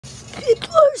It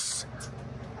was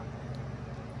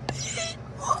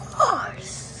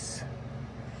Wars.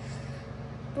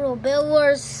 Bro, Bell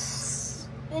Wars.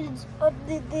 It's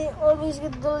update, they always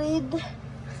get the lead.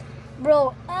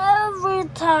 Bro, every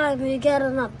time we get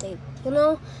an update, you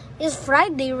know, it's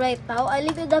Friday right now. I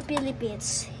live in the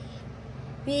Philippines.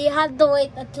 We have to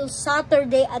wait until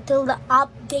Saturday until the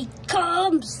update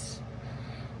comes.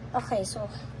 Okay, so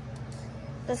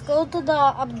let's go to the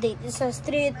update. It says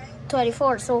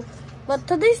 324. So, but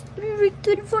today's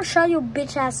 324. Shut your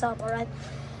bitch ass up, alright?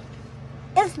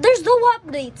 If there's no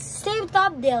updates, same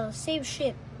top deal, same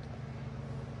shit.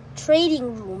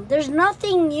 Trading room. There's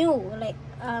nothing new. Like,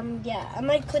 yeah, I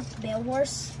might quit Bell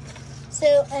Wars.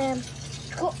 So,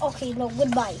 okay, no,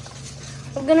 goodbye.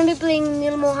 We're gonna be playing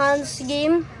Neil Mohan's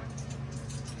game.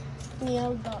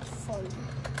 neal.fun.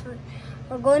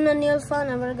 We're going to neal.fun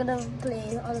and we're gonna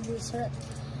play all of these.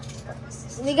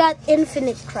 We got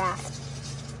infinite craft,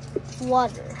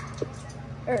 water,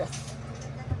 earth.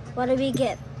 What do we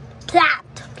get?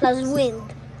 Plant plus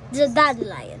wind, the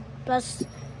dandelion plus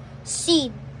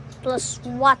seed plus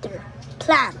water,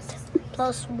 plant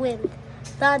plus wind,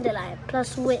 dandelion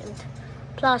plus wind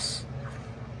plus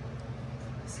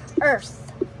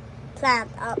earth, plant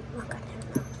up.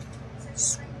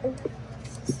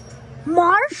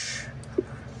 Marsh,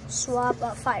 swap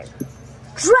up fire,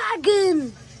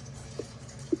 dragon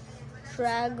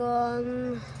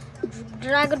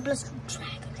plus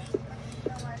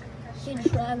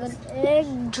dragon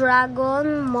egg,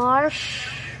 dragon, marsh,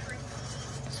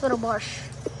 sort of marsh,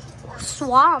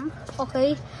 swamp,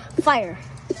 okay, fire,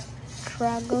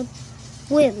 dragon,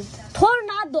 wind,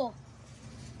 tornado,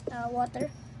 water,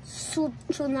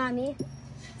 tsunami,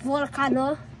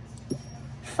 volcano,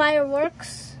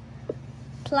 fireworks,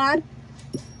 plant,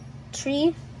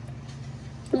 tree,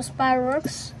 plus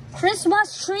fireworks,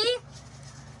 Christmas tree.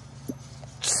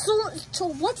 So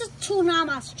what's a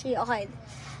tsunamas tree? Okay,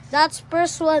 that's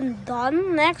first one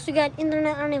done. Next we got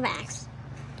internet artifacts.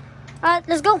 Alright,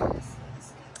 let's go.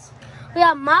 We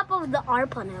have map of the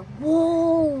ARPANET.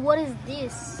 Whoa, what is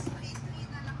this?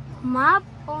 Map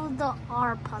of the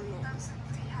ARPANET.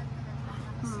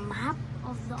 Map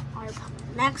of the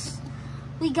ARPANET. Next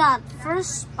we got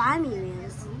first spammy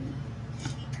wins.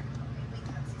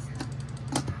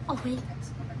 Oh wait,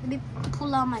 let me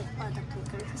pull out my other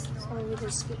clicker so we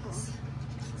can skip on.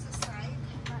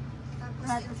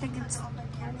 Right, I think it's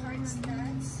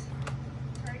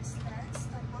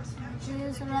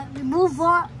right, we move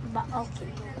on, but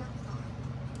okay.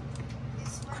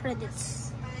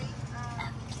 Credits.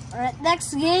 Alright,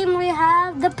 next game we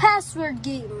have the password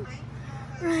game.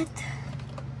 Right.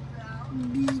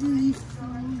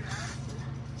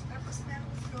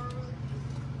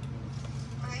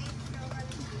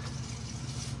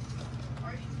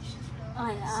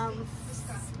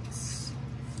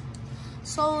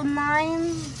 So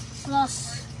 9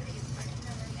 plus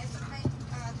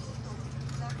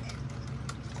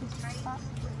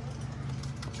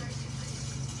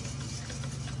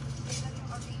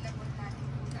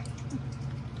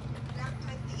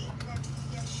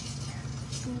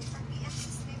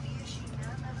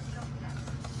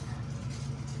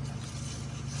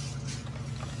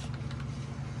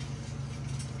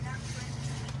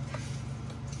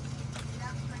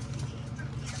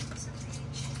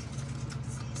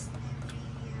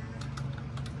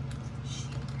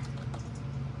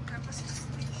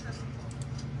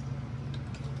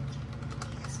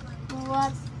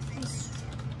what is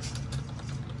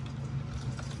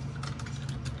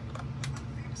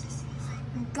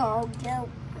go.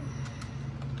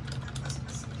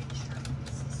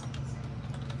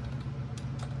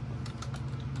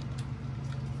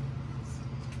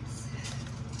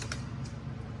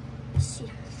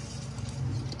 See.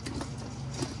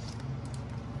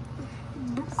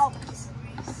 Oh.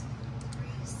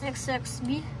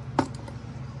 XXB.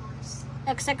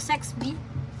 XXXB.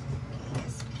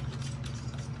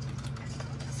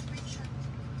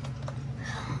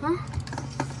 Huh?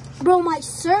 Bro, my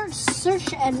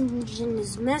search engine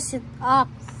is messing up.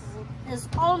 It's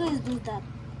always do that.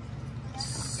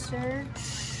 Search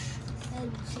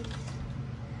engine.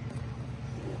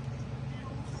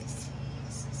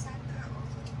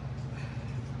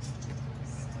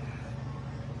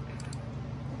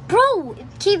 Bro, it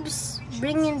keeps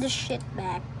bringing the shit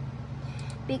back.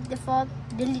 Big default,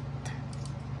 delete.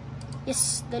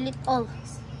 Yes, delete all.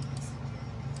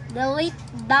 Delete,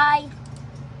 die.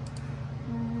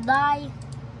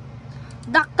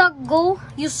 DuckDuckGo,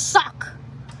 you suck.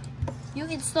 You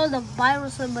install the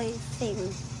virus on my thing.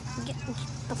 Get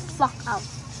the fuck out.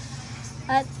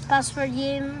 Password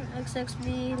game,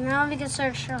 XXB. Now we can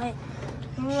search. Okay.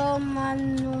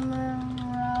 Roman numeral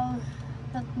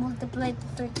multiply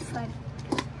to 35.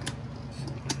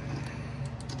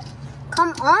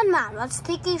 Come on, man. What's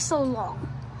taking so long?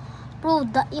 Bro,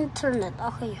 the internet.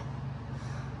 Okay.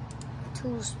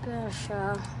 Too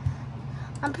special.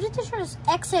 I'm pretty sure it's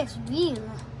XXV.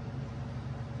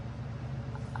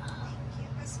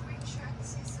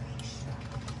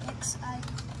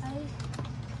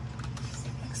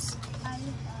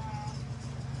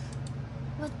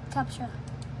 What captcha?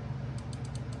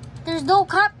 There's no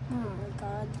cap. Oh my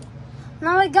god.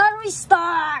 Now I gotta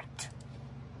restart.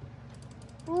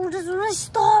 Oh, just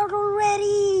restart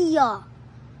already.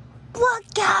 What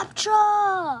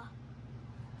captcha?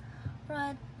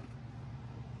 Right.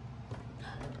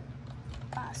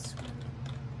 Password.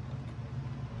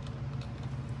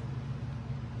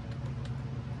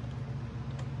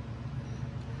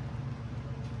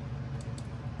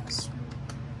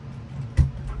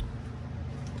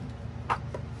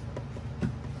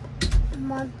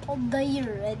 Month of the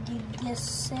year, ready?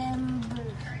 December.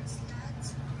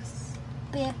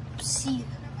 Pepsi.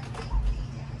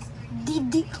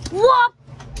 Didi. What?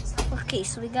 Okay,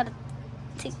 so we gotta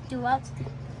take you out.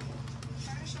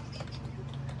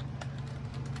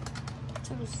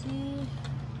 So we see.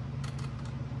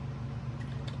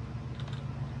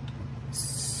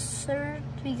 Sir,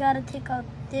 we gotta take out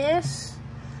this.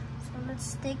 So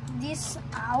let's take this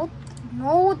out.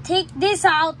 No, take this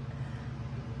out.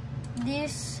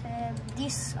 This and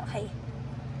this. Okay.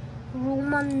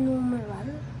 Roman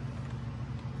numeral.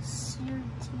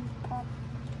 CRT pop.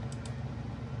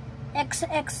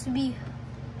 XXB.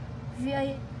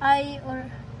 VI or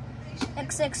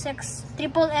XXX.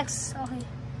 Triple X. Okay.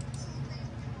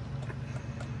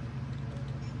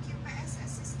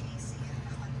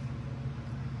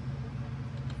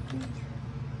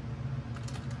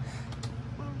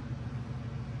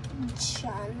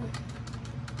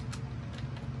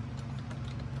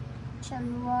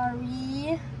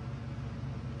 January,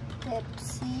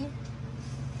 Pepsi,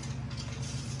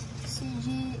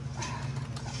 CG.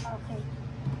 Okay.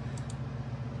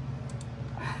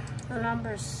 The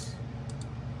numbers.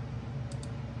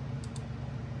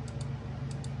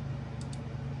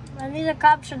 I need a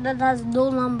capture that has no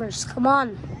numbers. Come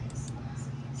on.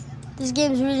 This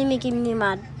game is really making me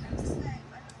mad.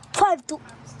 5-2.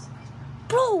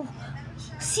 Bro.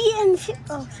 CN.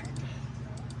 Oh.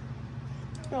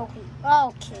 Okay.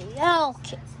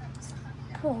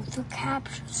 Bro, the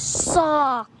captures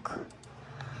suck.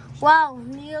 Wow,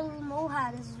 Neal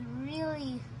Mohad is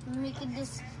really making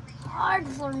this hard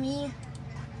for me.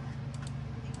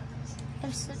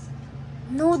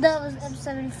 No, that was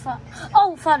F75.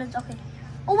 Oh, found it. Okay.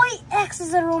 Oh wait, X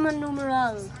is a Roman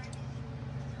numeral.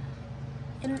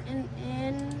 N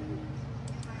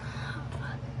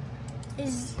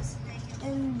is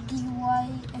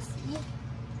NDYFE.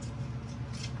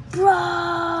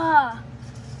 Bruh.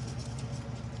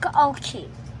 Okay.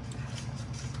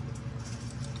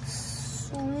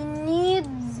 So we need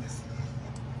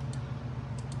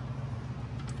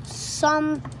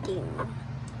something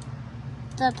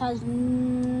that has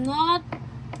no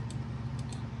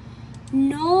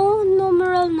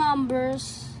numeral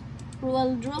numbers,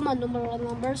 well, Roman numeral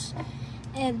numbers,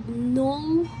 and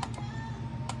no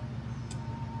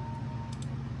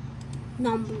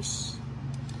numbers.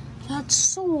 That's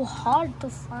so hard to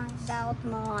find out,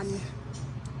 man.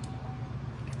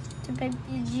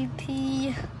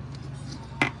 GP.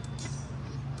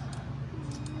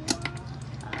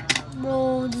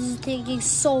 Bro, this is taking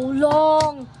so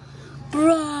long.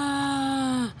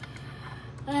 Bruh.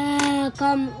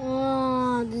 Come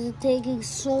on. This is taking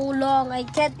so long. I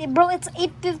can't. Bro, it's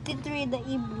 8:53 in the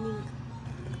evening.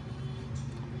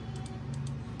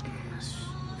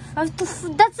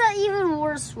 That's an even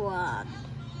worse one.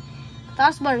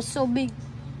 Taskbar is so big.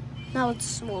 Now it's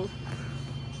small.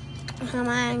 Come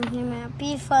on, give me a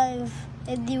P5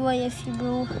 and DYFE,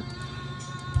 bro.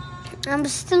 I'm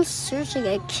still searching.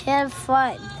 I can't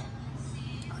find.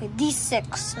 Okay,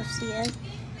 D6. Let's see it.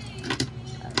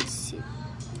 Let's see.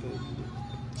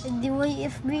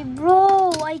 DYFB,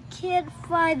 bro. I can't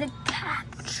find the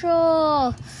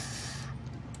capture.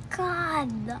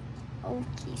 God.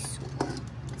 Okay, so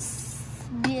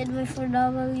DNY for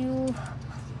W.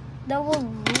 That will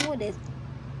ruin it.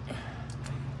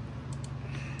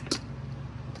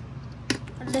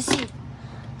 Let's see.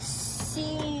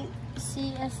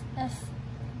 CFF.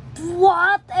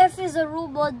 What? F is a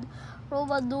Roman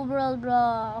numeral,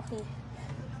 bro. Okay.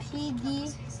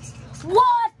 PD.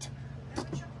 What?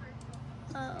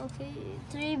 Okay.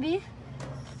 3B.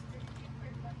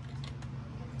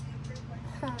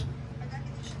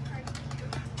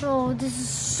 Bro, this is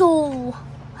so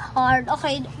hard.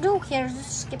 Okay, don't care.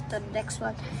 Just skip the next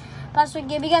one. Password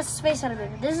game because space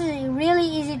elevator. This is really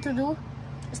easy to do.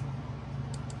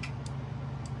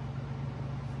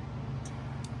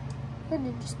 Let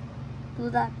me just do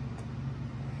that.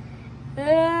 And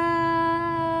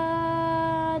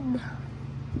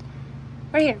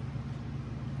right here.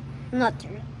 Not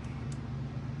here.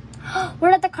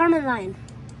 We're at the Carmen line.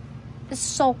 It's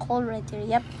so cold right here.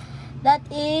 Yep. That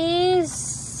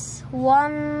is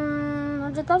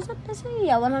 100,000, let's say.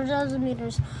 Yeah, 100,000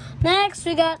 meters. Next,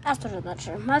 we got asteroid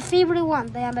launcher. My favorite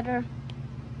one. Diameter.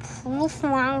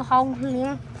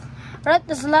 Right,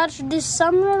 let's launch this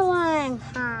summer line.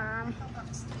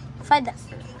 Find that.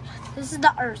 This is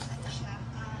the Earth.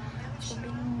 So we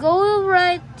go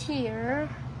right here.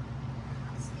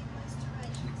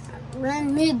 We're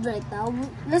in mid right now.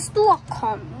 Let's do a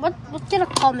what kind of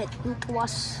comet it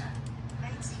was?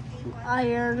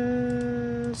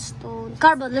 Iron, stone,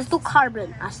 carbon. Let's do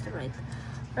carbon asteroid.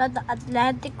 We're at the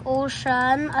Atlantic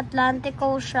Ocean.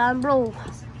 Bro.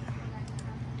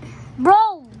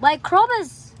 My Chrome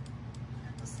is...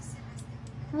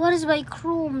 What is my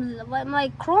Chrome? My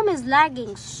Chrome is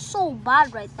lagging so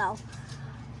bad right now.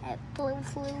 Flow.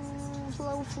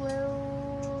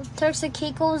 Turks and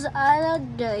Caicos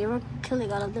Island. Yeah, you're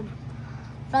killing all of them.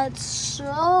 Right, so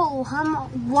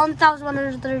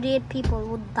 1,138 people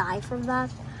would die from that.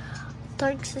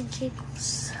 Turks and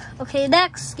Caicos. Okay,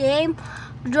 next game.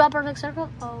 Draw a perfect circle.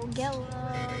 Oh, get oh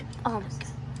my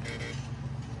god.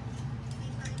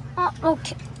 Oh,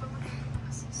 okay.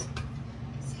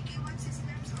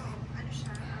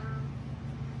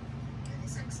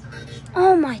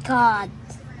 Oh my god.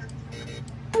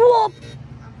 Whoop.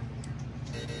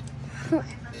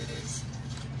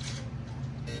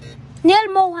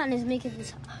 Neil Mohan is making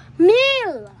this.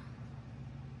 Neil!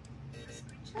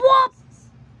 Whoop!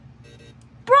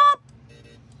 Prop!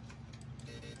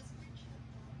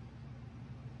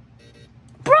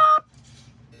 Prop!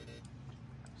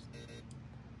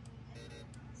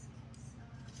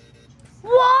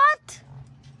 What?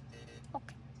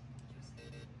 Okay.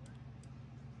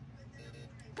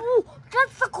 Ooh,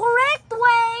 that's the correct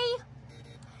way!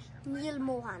 Neil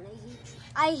Mohan,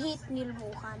 I hate Neil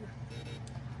Mohan.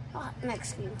 Oh,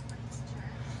 next game.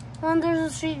 And there's a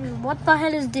street. What the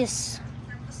hell is this?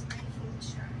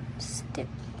 Step.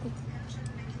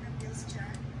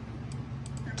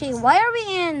 Okay, why are we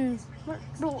in?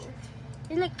 Bro,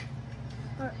 it's like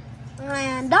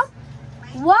random.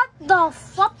 What the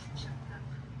fuck?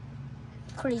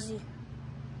 Crazy.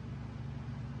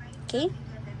 Okay.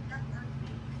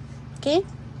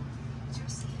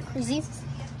 Crazy.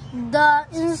 The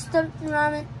instant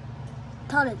ramen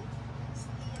tunnel.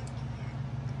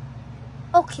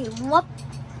 Okay, what?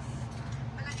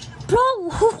 Bro,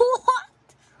 what?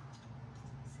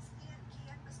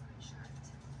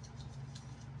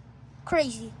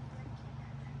 Crazy.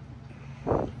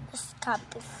 It's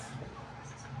captive.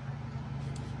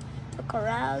 Look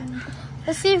around.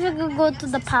 Let's see if we can go to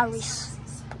the Paris.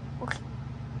 Okay.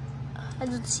 I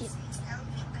don't see it.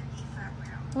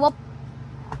 Whoop.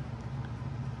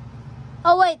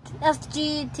 Oh wait,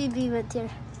 FGTV went here.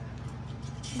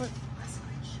 But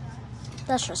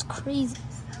that's just crazy.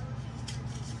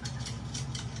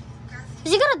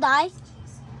 Is he gonna die?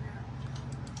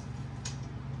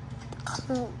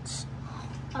 Clothes.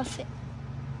 Outfit.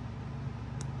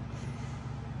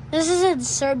 This is in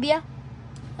Serbia.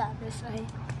 Yeah, this way.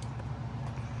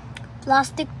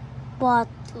 Plastic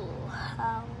bottle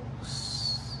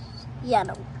house. Yeah,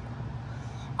 no.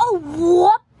 Oh,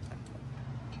 what?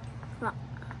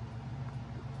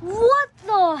 What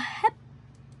the heck?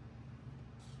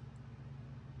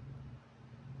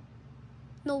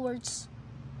 No words.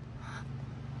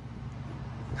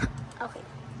 Okay.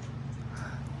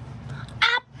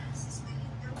 Up.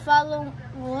 Follow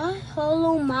what?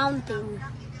 Hollow Mountain.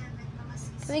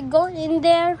 Can we go in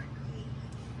there?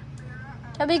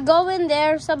 Can we go in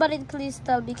there? Somebody please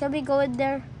tell me. Can we go in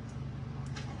there?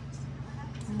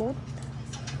 Boat?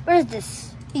 Where is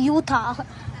this? Utah.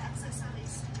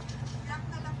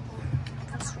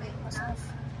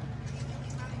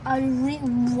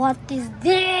 What is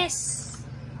this?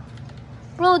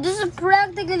 Bro, this is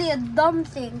practically a dumb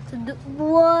thing to do.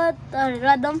 What?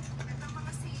 Random?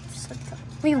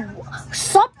 Wait,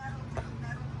 stop!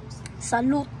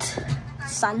 Salute.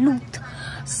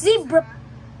 Zebra.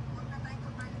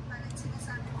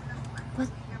 What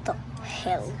the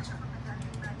hell?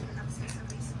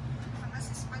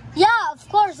 Yeah, of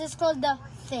course, it's called the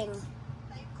thing.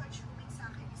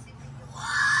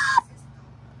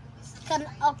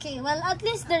 Okay, well, at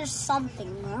least there's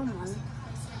something normal.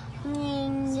 I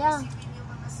mean, yeah.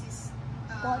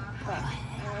 What the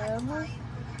hell?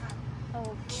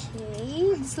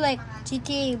 Okay, it's like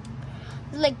GTA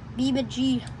It's like B but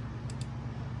G.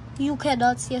 You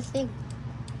cannot see a thing.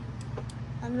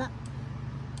 I'm not.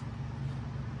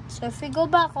 So if we go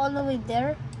back all the way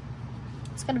there,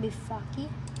 it's gonna be fucky.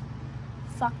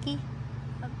 Fucky.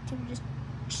 Can we just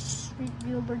street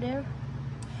view over there?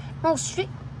 No, street.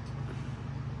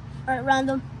 Alright,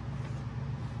 random.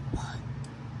 What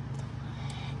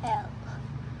the hell?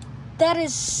 That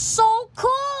is so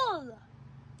cool!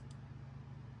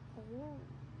 Oh.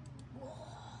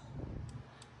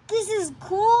 This is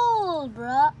cool,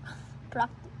 bruh.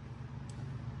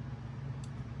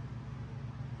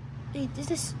 Wait,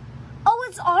 this is... Oh,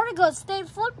 it's Oregon State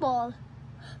football.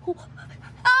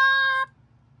 Ah!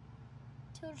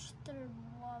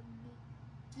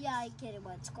 Yeah, I get it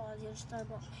what it's called.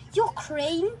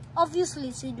 Ukraine? Obviously,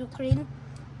 it's in Ukraine.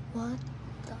 What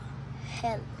the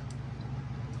hell?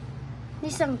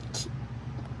 Need some...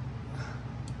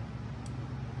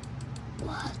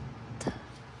 What?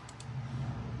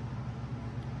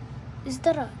 Is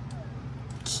that a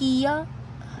Kia?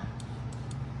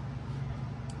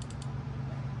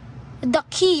 The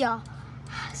Kia.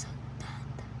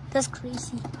 That's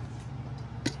crazy.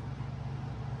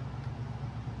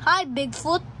 Hi,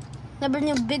 Bigfoot. Never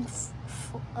knew Bigfoot.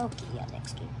 Okay, yeah,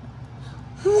 next game.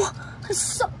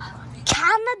 So,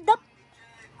 Canada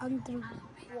under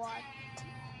what?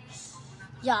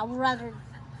 Yeah, I would rather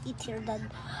eat here than.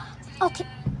 Okay.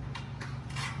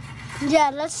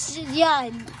 Yeah, lots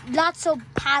of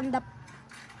panda.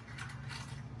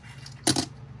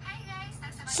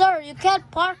 Sir, you can't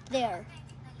park there.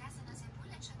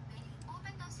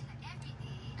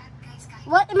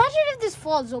 What? Imagine if this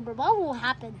falls over. What will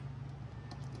happen?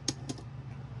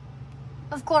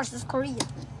 Of course, it's Korea.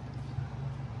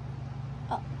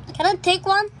 Oh, can I take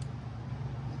one?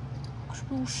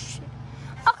 Cruise ship.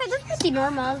 Okay, that's pretty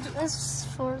normal. That's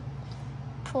for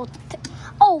protect.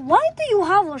 Oh, why do you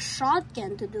have a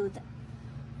shotgun to do that?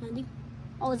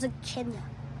 Oh, it's a Kenya.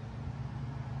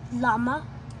 Llama?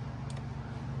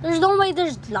 There's no way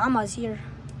there's llamas here.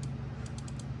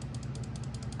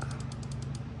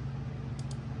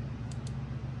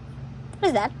 What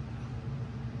is that?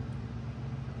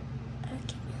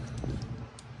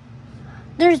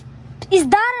 Okay. Is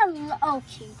that a...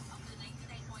 Okay.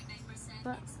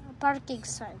 Parking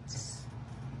signs.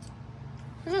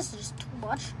 This is just too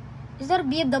much. Is that a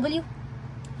BMW?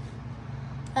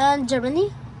 And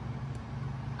Germany?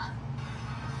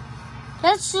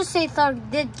 Let's just say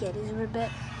Thark did get his rebate.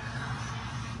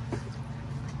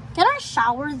 Can I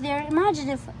shower there? Imagine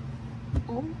if...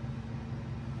 Oh.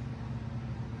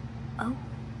 Oh.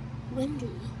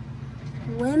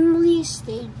 Wembley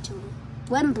Stadium.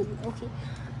 Wembley, okay.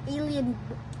 Alien...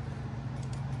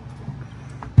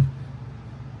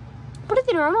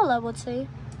 Pretty normal, I would say.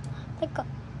 Like...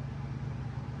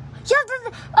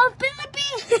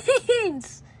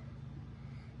 Philippines!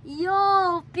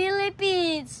 Yo,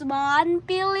 Philippines, man.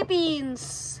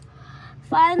 Philippines.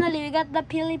 Finally, we got the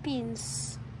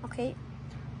Philippines. Okay.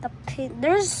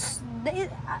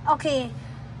 Okay.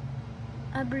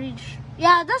 A bridge.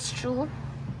 Yeah, that's true.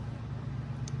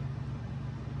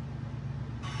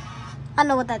 I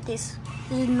know what that is.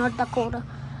 This is North Dakota.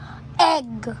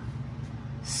 Egg.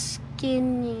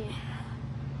 Skinny.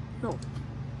 No.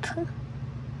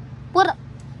 What?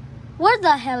 Where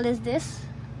the hell is this?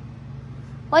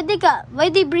 Why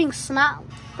they bring snacks?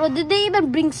 Bro, did they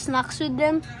even bring snacks with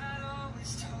them?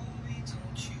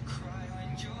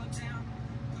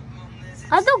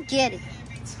 I don't get it.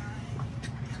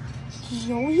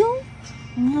 Yo-yo?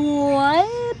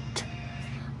 What?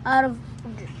 Out of...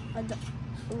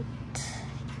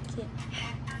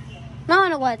 Now I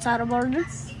know why it's out of order.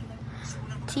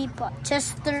 Teapot.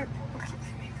 Chester.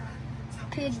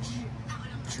 Pigeon.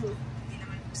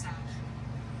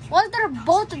 Why is there a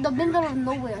boat in the middle of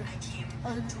nowhere?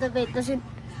 Oh, wait, does it?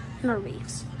 Norway.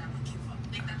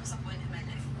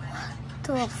 What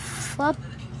the fuck?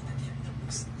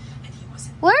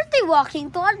 Where are they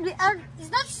walking to? Is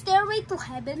that stairway to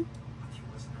heaven?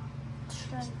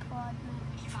 Tripod.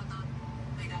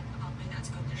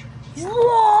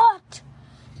 What?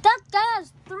 That guy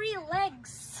has 3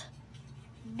 legs.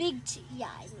 Big T.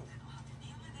 Yeah, I know.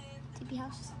 TP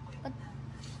house. What?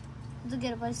 To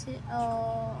get a bus. Yeah.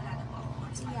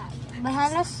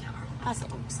 Behind us.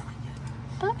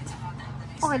 But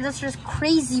okay, that's just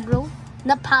crazy, bro.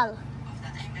 Nepal.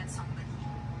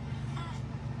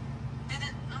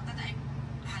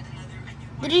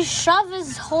 Did he shove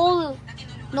his whole...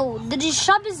 No, did he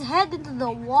shove his head into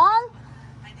the wall?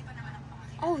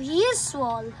 Oh, he is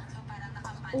swole.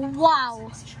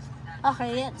 Wow.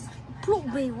 Okay, yeah.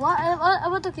 Wait, what? I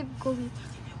want to keep going.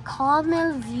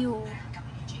 Camel view.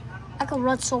 I can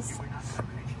run so far.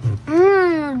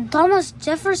 Thomas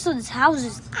Jefferson's house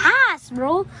is ass,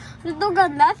 bro. They don't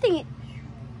got nothing.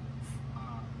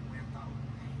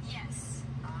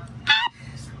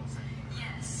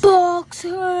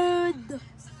 Boxhead.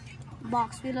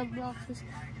 Box, we love boxes.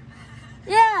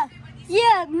 Yeah,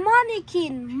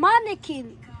 mannequin.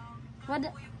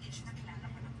 What?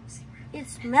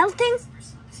 It's melting?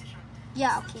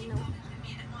 Yeah, okay, no.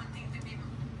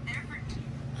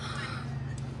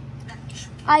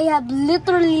 I have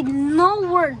literally no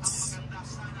words.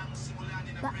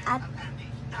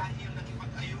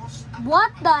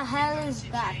 What the hell is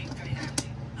that?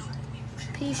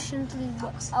 Patiently,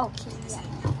 okay, yeah.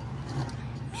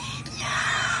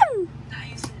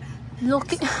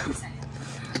 Look.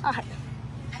 Alright.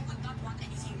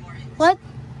 What?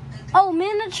 Oh,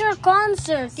 miniature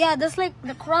concert. Yeah, that's like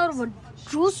the crowd of a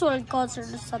Juice WRLD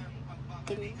concert or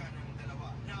something.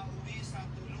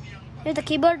 Here's the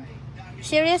keyboard.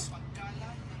 Serious?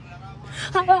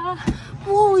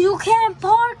 Whoa, you can't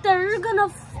park there. You're gonna.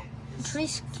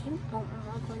 Trace came. Oh,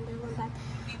 I'm going back.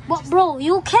 But bro,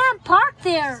 you can't park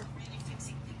there.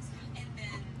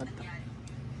 What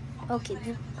the? Okay.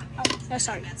 Oh,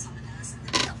 sorry.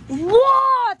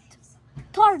 What?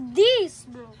 Are these,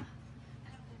 bro?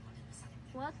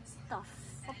 What the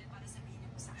fuck?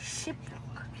 Shipwreck.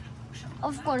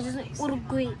 Of course, it's like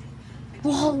Uruguay.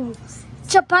 Whoa.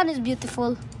 Japan is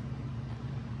beautiful.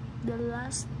 The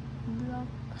last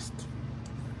blockbuster.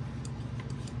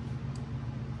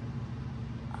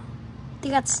 They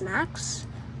got snacks.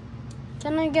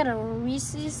 Can I get a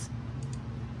Reese's?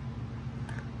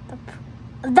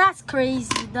 That's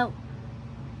crazy though.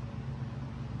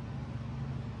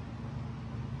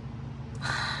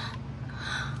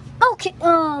 Okay.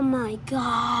 Oh my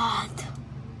god.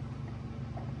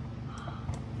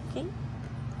 Okay.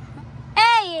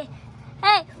 Hey.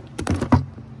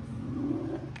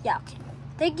 Yeah, okay.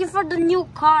 Thank you for the new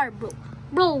car, bro.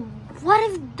 Bro, what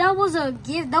if that was a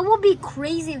gift? That would be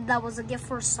crazy if that was a gift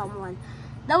for someone.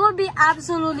 That would be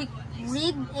absolutely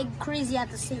rigged and crazy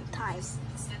at the same time.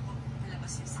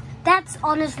 That's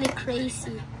honestly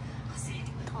crazy.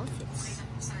 Dolphins.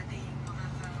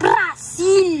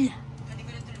 Brazil!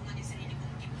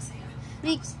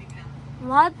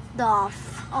 What the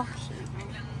f... Okay.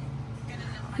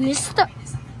 Mister...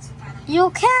 You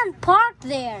can't park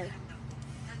there.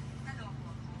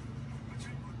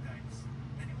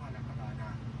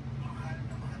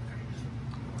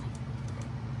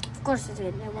 Of course it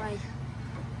will. Why?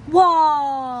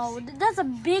 Wow, that's a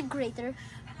big crater.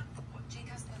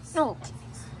 Oh, okay.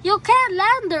 You can't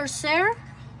land there, sir.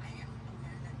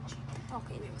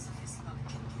 Okay.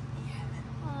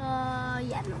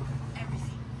 Yeah, no.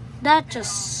 That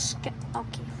just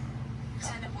okay.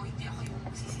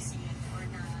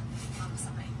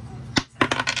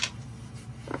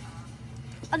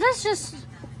 That's just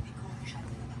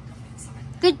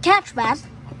good catch, man.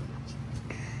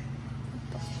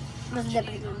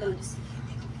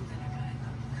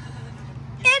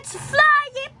 It's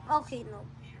flying. Okay, no.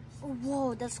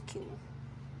 Whoa, that's cute.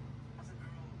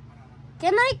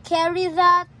 Can I carry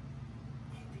that?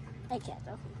 I can't.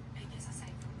 Okay.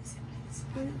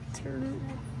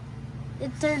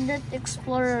 Internet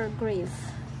Explorer grave.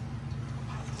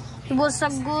 It was a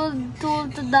good tool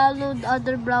to download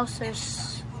other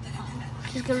browsers.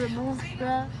 He's gonna remove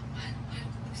that.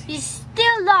 He's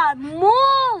still not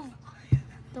move.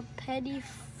 The petty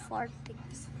farting.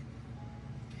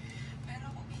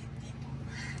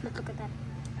 Look at that.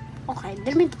 Okay,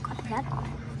 didn't mean to cut that.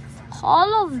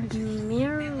 Hall of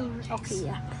Mirrors. Okay,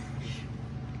 yeah.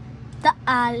 The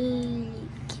alley.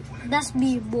 That's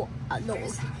me. No.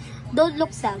 Don't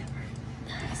look down.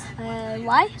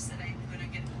 Why?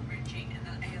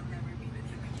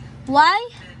 Why?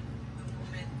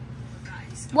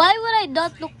 Why would I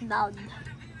not look down?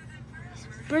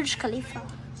 Burj Khalifa.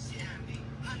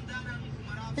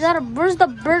 Where's the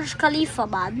Burj Khalifa,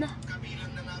 man?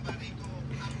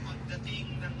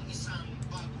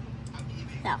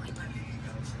 Yeah, okay.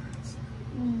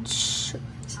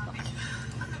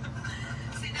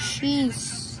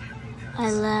 Cheese. I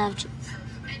love cheese.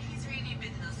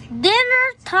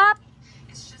 Dinner top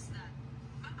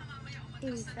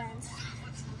in France.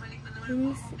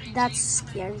 That's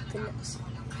scary to look.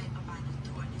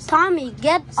 Tommy,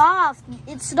 get off!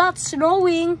 It's not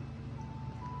snowing.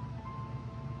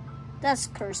 That's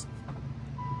cursed.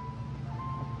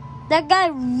 That guy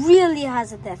really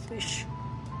has a death wish.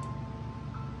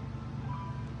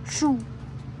 True.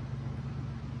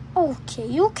 Okay,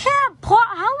 you can't park.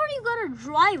 How are you gonna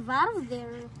drive out of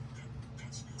there?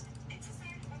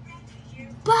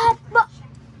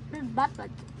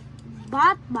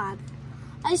 Batman.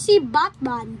 I see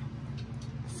Batman.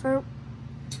 For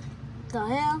the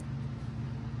hell?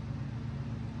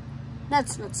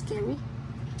 That's not scary.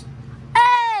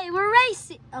 Hey, we're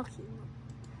racing. Okay.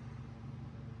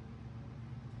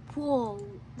 Whoa,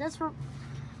 that's for.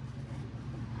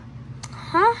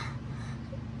 Huh?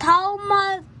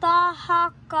 Tauma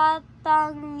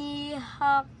tahakatangi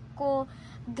hako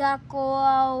gako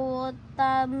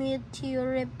awotami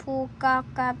puka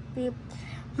kapip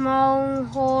maung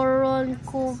horon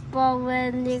kupa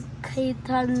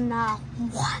wenikita na.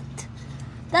 What?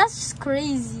 That's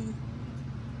crazy.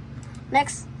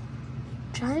 Next,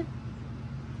 drive.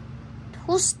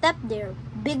 Who stepped there?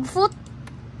 Bigfoot?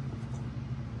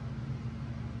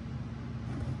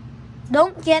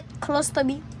 Don't get close to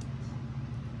me.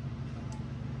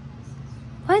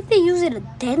 Why'd they use it a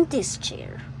dentist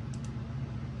chair?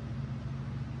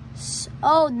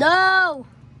 Oh no!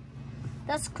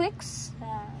 That's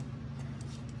quicksand.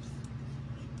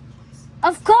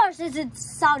 Of course, it's in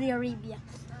Saudi Arabia.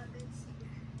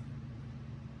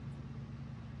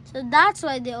 So that's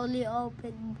why they only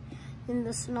open in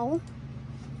the snow.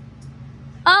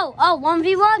 Oh,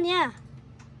 1v1, yeah.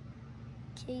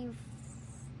 Cave.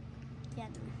 Yeah.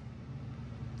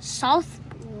 South.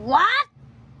 What?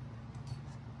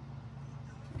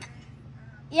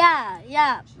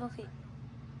 Yeah. Okay.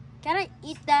 Can I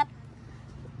eat that?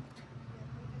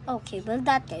 Okay, but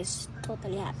that guy's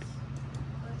totally happy.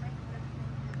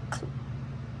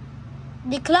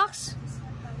 The clocks?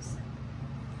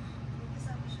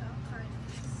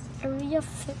 Area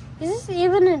 50. Is this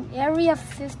even an area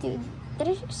 50? Did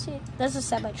I just see? That's a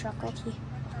semi-truck, okay.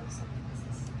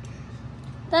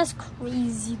 That's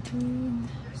crazy, dude.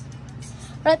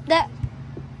 Right there.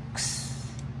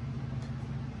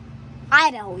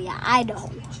 Idaho, yeah,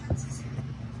 Idaho.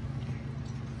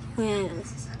 Yeah,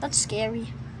 that's scary.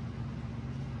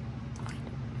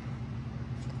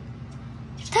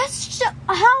 That's just,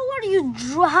 how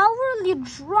will you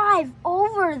drive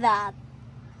over that?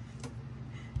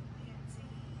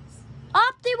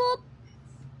 Optimal.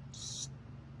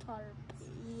 Start.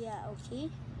 Yeah, okay.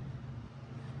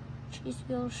 Cheese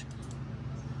wheels.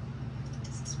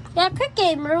 Yeah, quick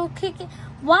game, bro. Quick game.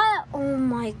 Why? Oh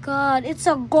my god, it's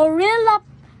a gorilla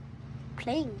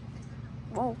plane.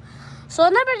 Whoa. So I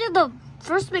never did the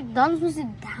first McDonald's was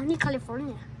in Downey,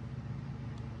 California.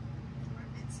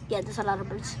 Yeah, there's a lot of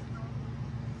birds.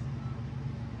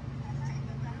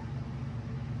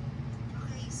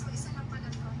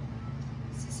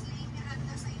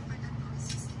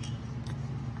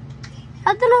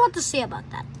 I don't know what to say about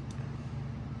that.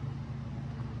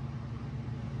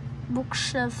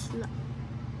 Bookshelf.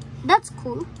 That's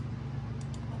cool.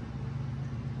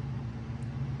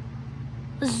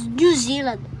 It's New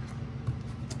Zealand.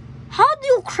 How do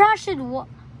you crash in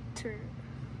water?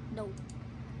 No.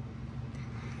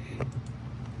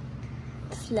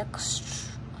 Flex.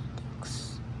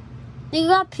 They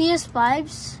got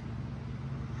PS5s.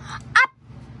 Up.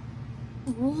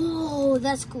 Whoa,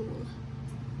 that's cool.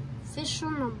 Fish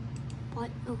on a butt.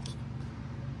 Okay.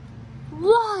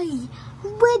 Why?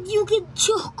 When you can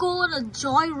just go on a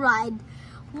joyride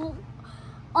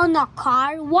on a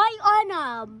car? Why on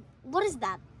a, what is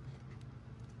that?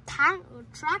 Tank or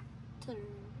tractor?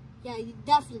 Yeah, you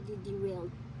definitely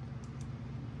derailed.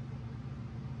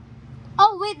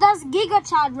 Oh wait, that's Giga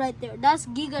Chad right there. That's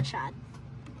Giga Chad.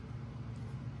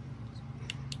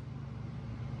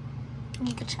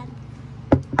 Giga Chad.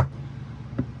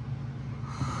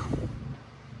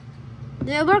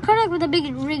 They were connected with a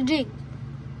big rig jig.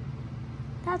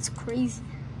 That's crazy.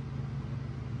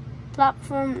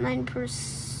 Platform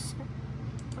 9%.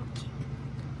 Okay.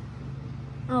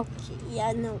 Okay,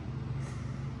 yeah, no.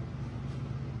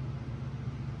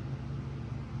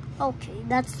 Okay,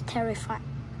 that's terrifying.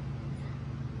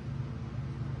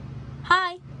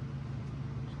 Hi.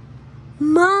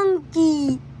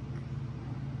 Monkey.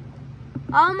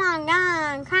 Oh my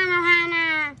god,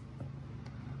 Hana.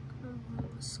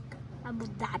 Abu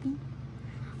Dhabi.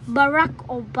 Barack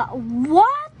Obama.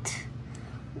 What?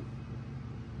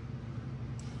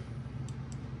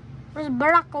 Where's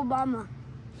Barack Obama?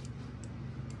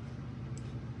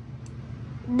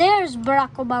 There's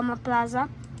Barack Obama Plaza.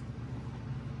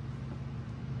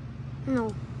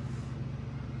 No.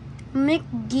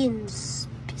 McGinn's.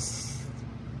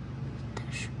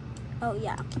 Oh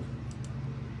yeah. Okay.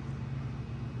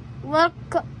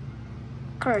 Welcome.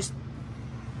 Cursed.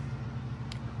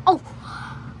 Oh,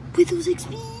 Windows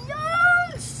XP.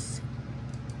 Yes.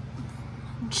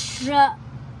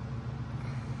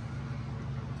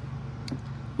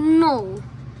 No.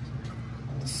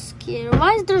 Scary.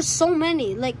 Why is there so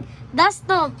many? Like that's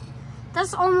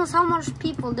almost how much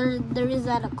people there is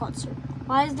at a concert.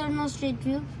 Why is there no street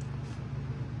view?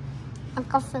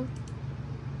 Uncle Phil.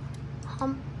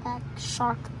 Humpback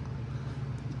shark.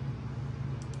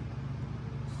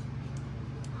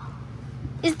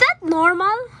 Is that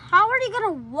normal? How are you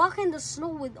gonna walk in the snow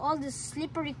with all these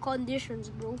slippery conditions,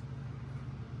 bro?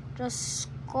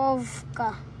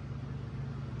 Raskovka.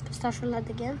 Pistachio nut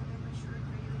again.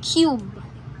 Cube.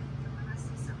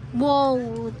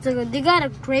 Whoa, they got a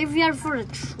graveyard for a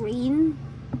train?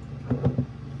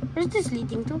 Where's this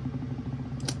leading to?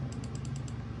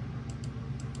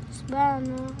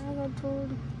 Savannah, I got told.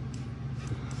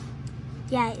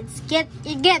 Yeah,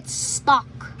 it gets stuck.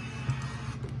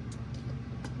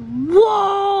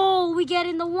 Whoa! We get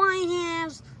in the White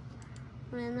House.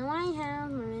 We're in the White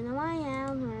House. We're in the White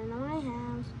House. We're in the White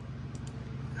House.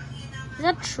 Is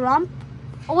that Trump?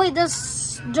 Oh wait,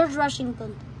 that's George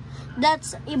Washington.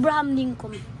 That's Abraham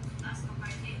Lincoln.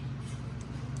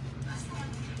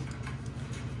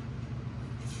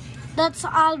 That's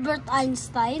Albert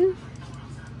Einstein.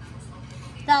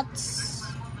 That's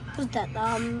who's that?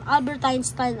 Albert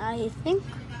Einstein, I think.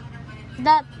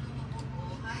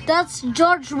 That's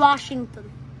George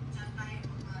Washington.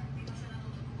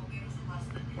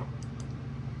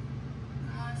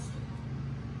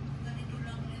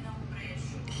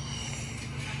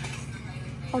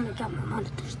 Oh my god, my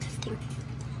monitor's tilting.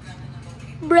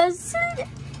 Brazil?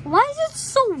 Why is it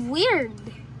so weird?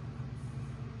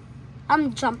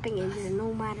 I'm jumping in there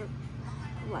no matter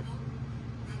what.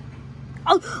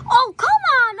 Oh, come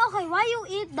on! Okay, why you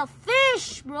eat the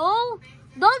fish, bro?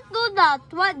 Don't do that.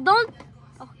 What?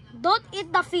 Don't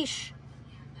eat the fish.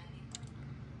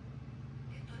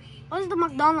 What's the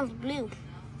McDonald's blue?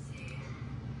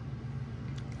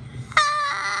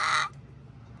 Ah!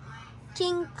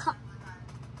 King Cup.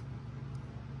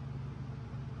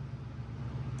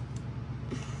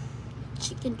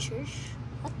 Chicken church.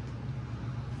 What?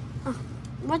 Oh,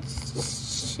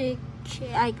 what's chicken?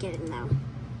 I get it now.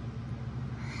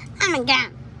 Oh my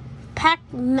god. Pack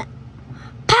map.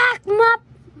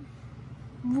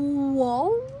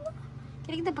 Whoa.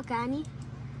 Can I get the pagani?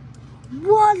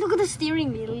 Whoa, look at the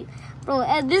steering wheel.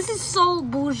 Bro, this is so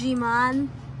bougie, man.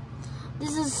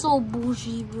 This is so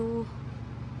bougie, bro.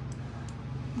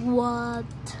 What?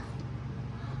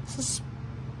 This is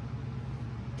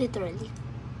literally.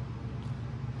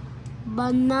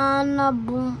 Banana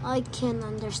boom. I can't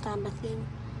understand the thing.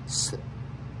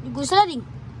 You go sledding.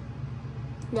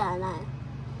 Yeah, nah.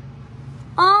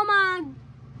 Oh my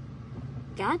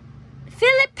god.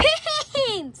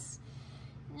 Philippines!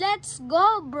 Let's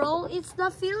go, bro. It's the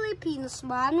Philippines,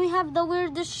 man. We have the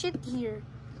weirdest shit here.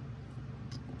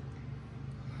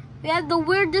 We have the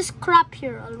weirdest crap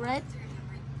here, alright?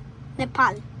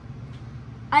 Nepal.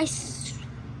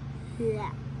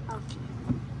 Yeah, okay.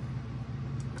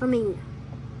 Romania.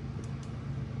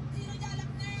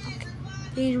 Okay.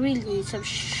 We really need some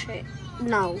shit.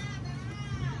 No.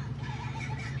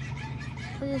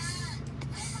 This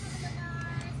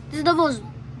is the most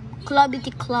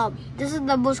clubbity club. This is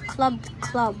the most clubbed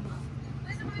club.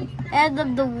 And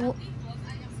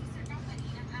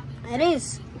it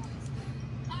is.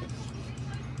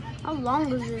 How long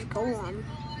does this go on?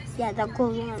 Yeah, that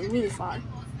goes on really far.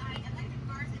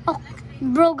 Oh,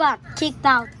 bro got kicked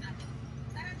out.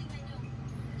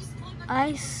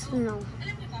 Ice snow.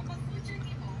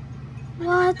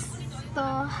 What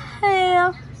the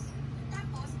hell?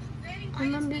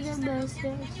 I'm gonna be the best.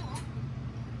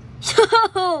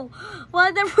 Yo,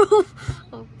 waterproof.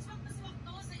 Oh.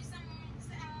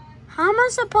 How am I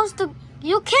supposed to?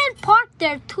 You can't park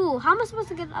there too. How am I supposed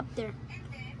to get up there?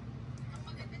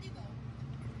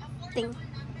 Thing.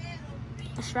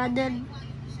 A shredded.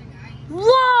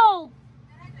 Whoa!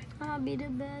 I'll be the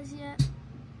best yet.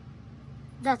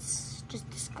 That's just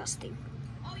disgusting.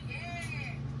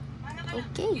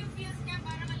 Okay.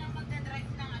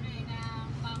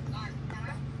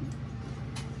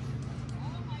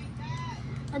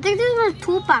 I think this is where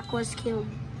Tupac was killed.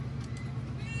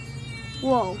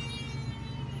 Whoa.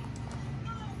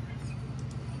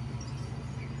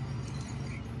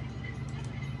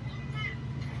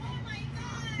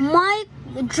 Mike,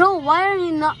 Joe, why are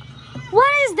you not?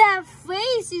 What is that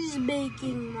face he's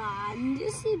making, man? Do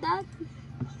you see that?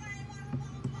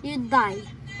 You die.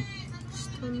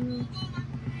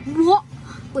 What?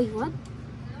 Wait, what?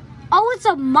 Oh, it's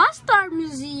a mustard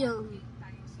museum.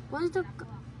 What is the?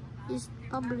 Is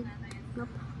public? Nope.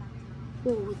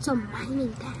 Oh, it's a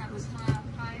mining town.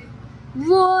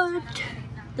 What?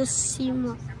 The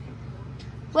SEMA.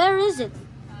 Where is it?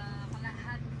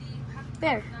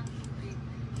 Where?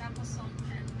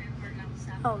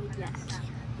 Oh, yes.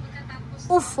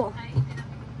 UFO.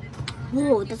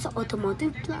 Whoa, that's an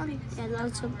automotive plant. And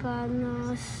lots of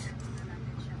panels.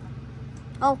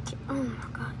 Okay. Oh my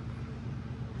god.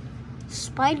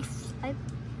 Spider flight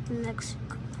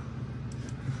Mexico.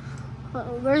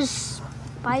 Where's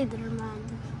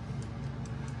Spider-Man?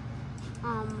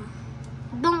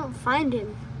 Don't find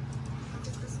him.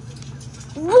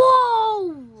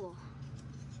 Whoa!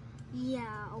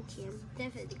 Yeah, okay, I'm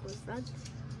definitely going front.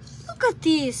 Look at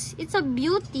this. It's a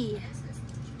beauty.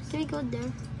 Can we go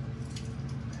there?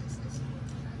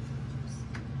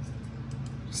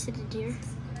 Sit it here.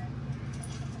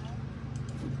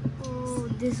 Oh,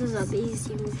 this is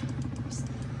amazing.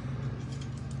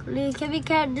 Can we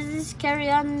carry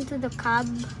on to the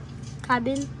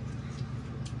cabin?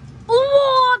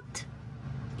 What?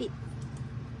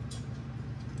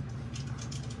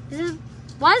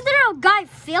 Why is there a guy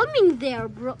filming there,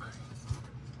 bro?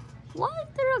 Why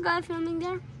is there a guy filming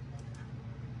there?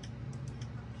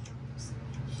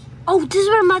 Oh, this is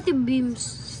where Matthew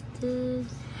beams.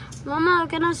 Mama,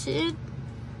 can I see it?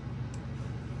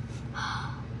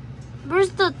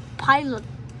 Where's the pilot?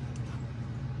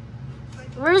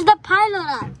 Where's the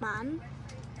pilot at, man?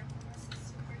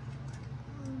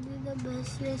 The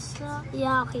best, yes,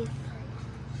 yeah, okay.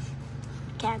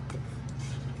 Can't.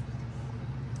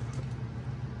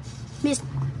 Miss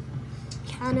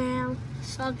Canal,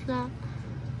 Subflat.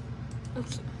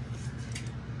 Okay.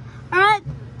 Alright.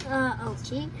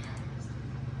 Okay.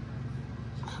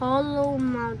 Hollow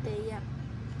Mountain, yeah.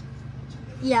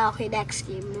 Yeah, okay, next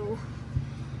game, bro.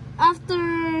 After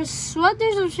what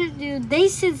there's some shit do they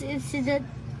since incident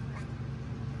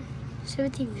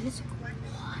 17 minutes.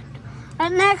 What?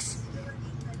 And next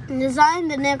design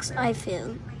the next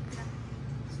iPhone.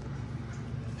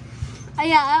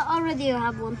 Yeah, I already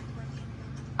have one.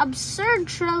 Absurd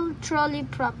trolley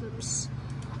problems.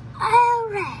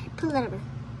 Alright, pull that over.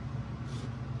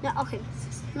 Yeah, okay.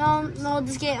 No,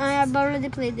 this game I have already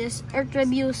played this. Earth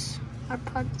reviews are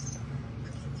part.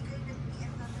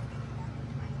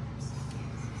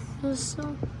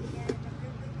 So,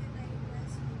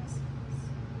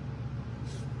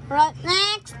 right,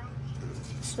 next.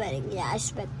 Sweating, yeah, I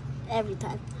sweat every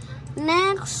time.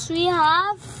 Next, we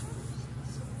have.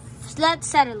 Let's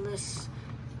settle this.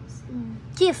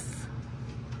 GIF.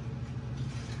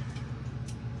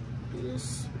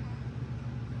 This.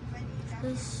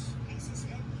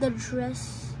 The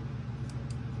dress.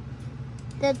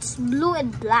 That's blue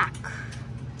and black.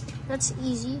 That's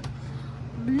easy.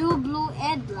 Blue,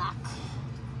 and black.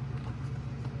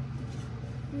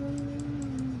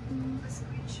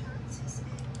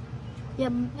 Yeah,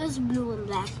 it's blue and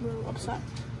black, bro. I'm sorry.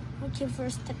 Okay,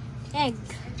 first the egg.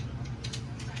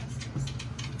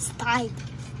 It's tied.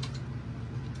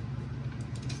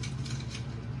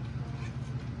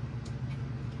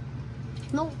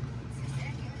 No.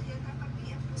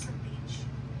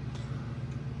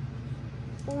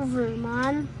 Over,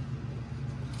 man.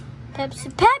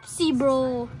 Pepsi,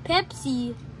 bro.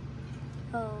 Pepsi.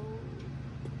 Oh,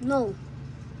 no.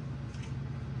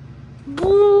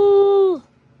 Boo.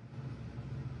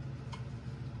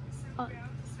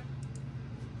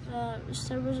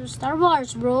 Star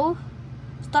Wars, bro.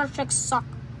 Star Trek suck.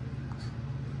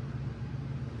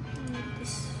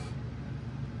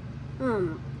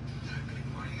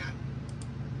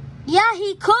 Yeah,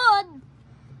 he could.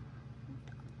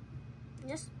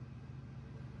 Yes.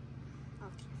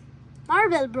 Okay.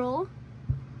 Marvel, bro.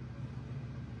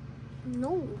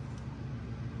 No.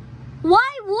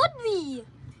 Why would we?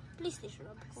 PlayStation,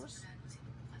 of course.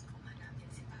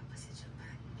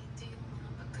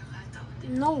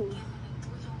 No.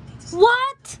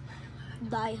 What?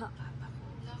 Die Hard.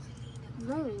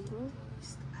 No, bro.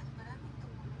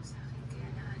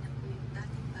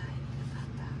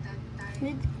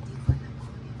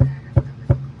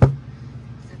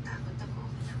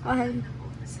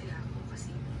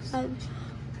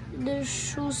 The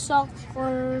shoe sock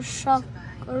or shock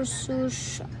or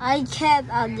sush. I can't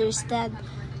understand.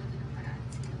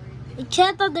 I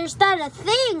can't understand a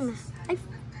thing.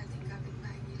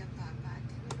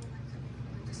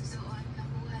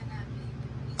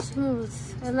 Smooth.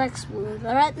 I like smooth.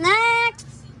 Alright, next.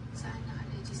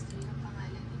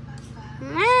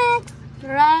 Next.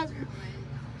 Right.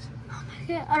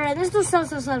 Okay, alright, let's do self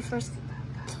first.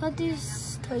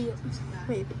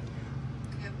 Wait.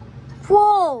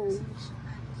 Whoa!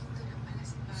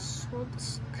 So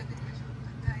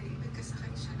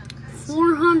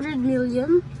 400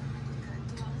 million.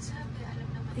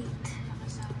 Wait.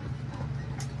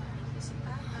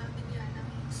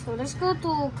 So let's go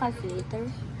to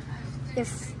calculator. If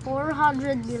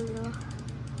 400 million.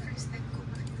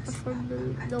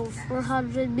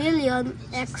 400 million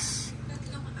x.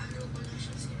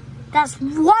 That's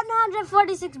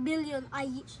 146 billion.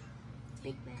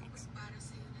 Big Max.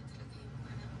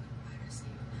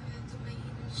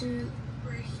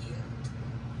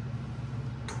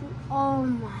 Oh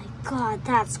my god,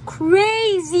 that's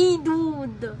crazy,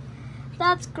 dude.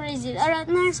 That's crazy. Alright,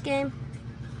 next game.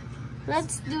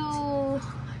 Let's do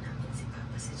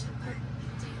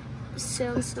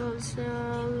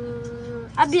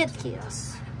a bit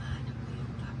chaos.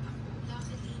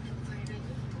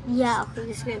 Yeah, okay,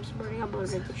 this game's boring. I've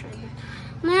already tried it.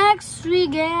 Next, we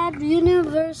get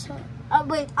Universal.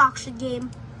 Wait, auction game.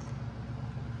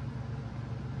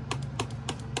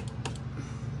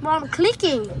 Well, I'm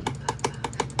clicking.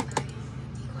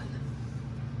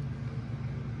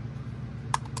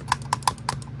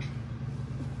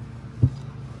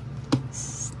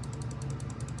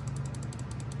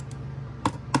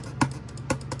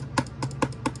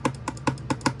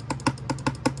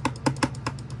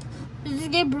 Did this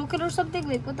game broken or something?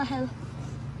 Wait, what the hell?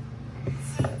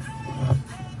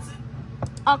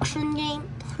 Auction game.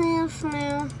 Please,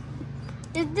 no.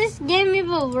 Is this game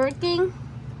even working?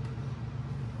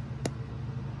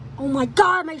 Oh my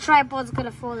god, my tripod's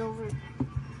gonna fall over.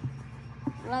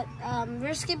 But,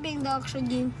 we're skipping the auction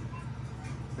game.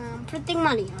 Printing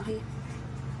money, okay.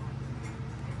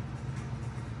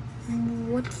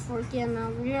 What 40 an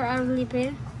hour? Your hourly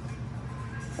pay?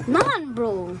 None,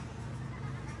 bro.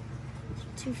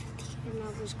 250 an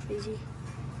hour is crazy.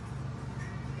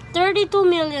 32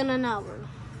 million an hour.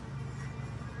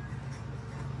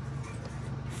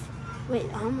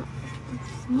 Wait,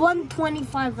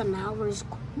 125 an hour is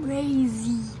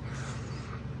crazy.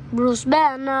 Bruce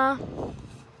Banner.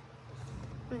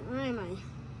 Wait, where am I?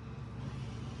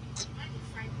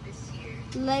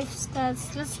 Life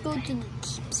stats. Let's go to the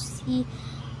deep sea.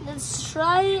 Let's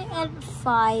try and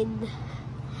find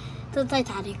the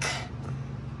Titanic.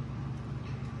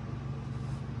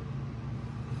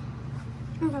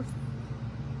 Come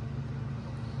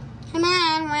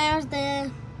on, where's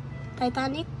the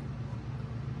Titanic?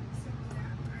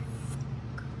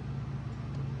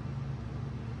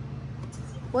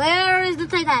 Where is the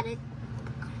Titanic?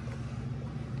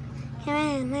 Come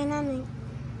on, Titanic.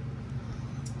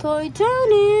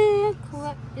 Titanic.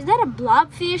 Is that a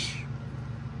blobfish?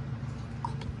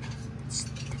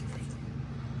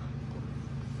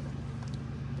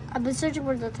 I've been searching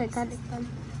for the Titanic then.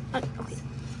 Okay.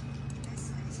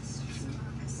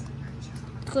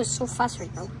 It goes so fast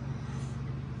right now.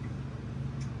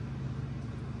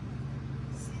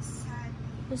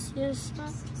 Yes.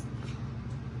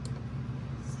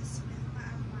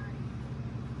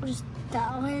 What is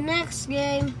that? Okay, next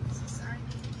game.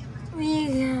 We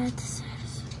got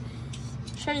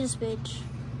share this page.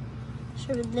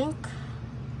 Share with link.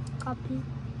 Copy.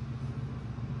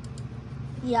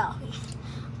 Yeah, okay.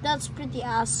 That's pretty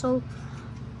ass. So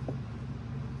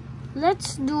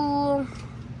let's do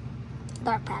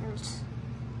dark patterns.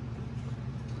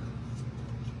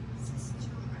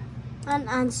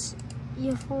 And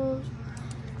you hold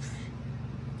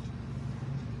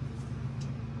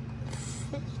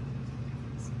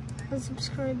and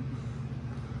subscribe.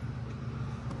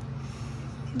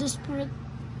 Desperate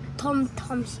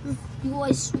Tom-Toms. You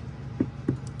are sweet.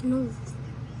 No.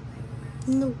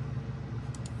 No.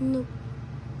 No.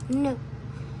 No.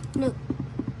 No.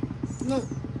 No. No.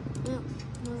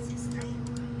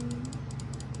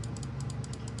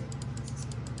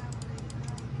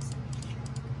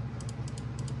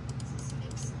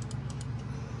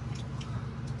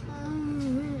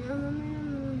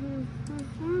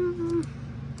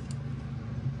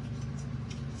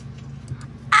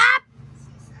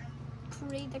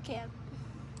 Read the cat.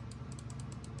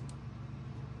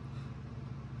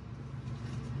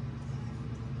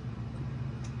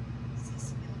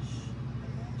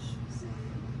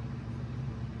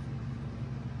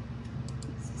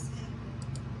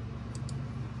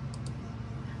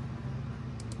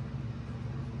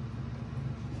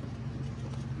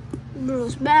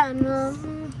 Bruce Banner.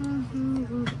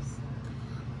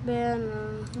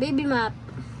 Banner. Baby map.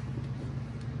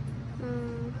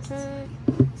 Okay.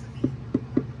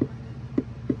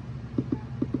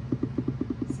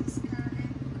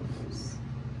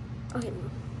 Okay.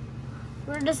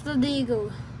 Where does the D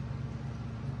go?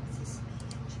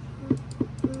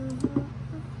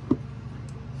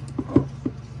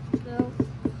 So,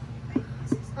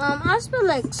 I spent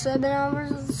like 7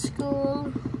 hours at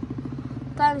school.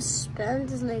 Time spent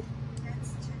is like,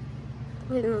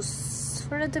 wait, no,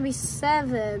 for it to be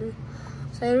 7.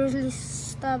 So I usually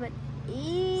stop at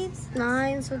 8,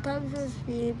 9. So time for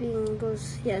sleeping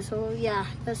goes, yeah. So yeah,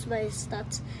 that's my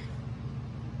stats.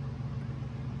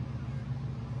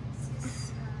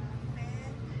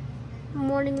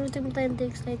 Morning routine time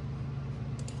takes like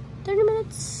 30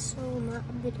 minutes, so not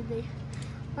a bit a day.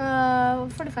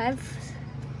 45.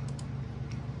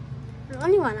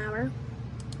 Only 1 hour.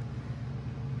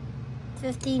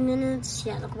 15 minutes.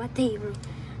 Yeah, look at my table.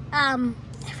 Every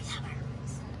hour.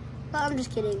 Well, I'm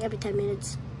just kidding. Every 10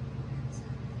 minutes.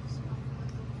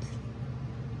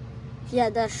 Yeah,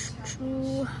 that's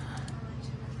true.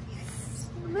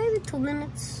 Maybe 2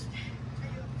 minutes.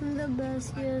 The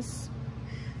best, yes.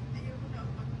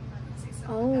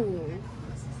 Oh.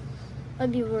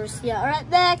 That'd be worse. Yeah, alright,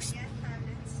 next.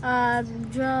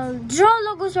 Draw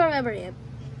logos or whatever. Yeah.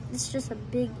 It's just a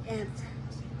big ant.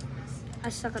 I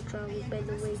suck at drawing, by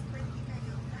the way.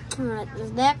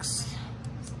 Alright, next.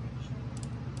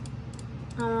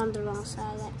 I'm on the wrong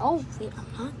side. Oh, wait,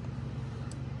 I'm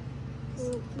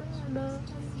not.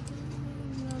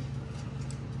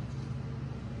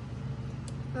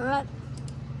 Alright.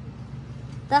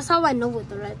 That's how I know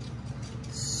it, alright?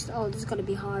 Oh, this is gonna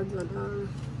be hard, but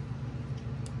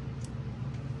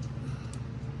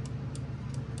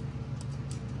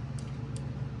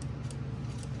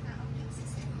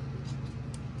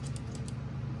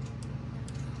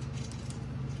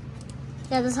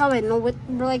yeah, that's how I know it,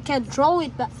 bro. I can't draw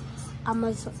it, but I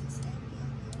myself.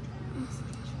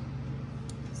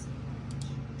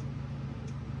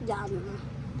 Yeah, I don't know.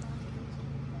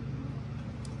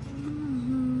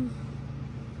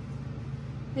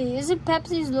 Wait, isn't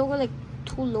Pepsi's logo like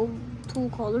two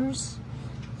colors?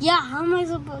 Yeah, how am I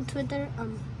supposed on Twitter?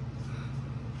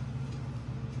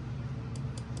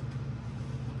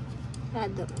 I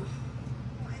don't know.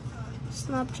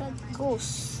 Snapchat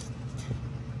ghost.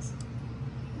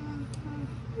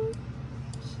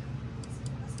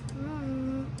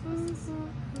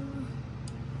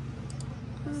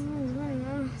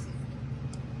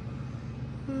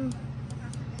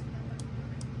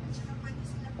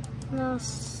 No.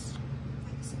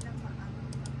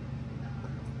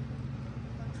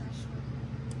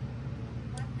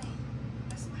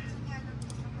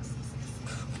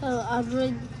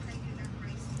 Android.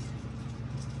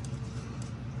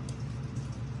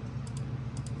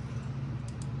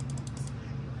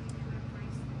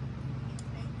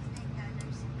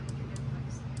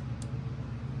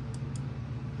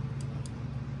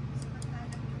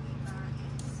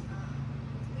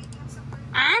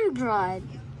 Android.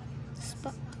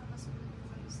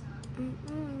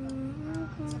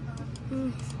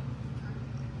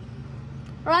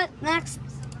 Right, next.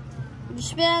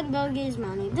 Spend Belgia's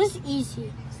money. This is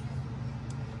easy.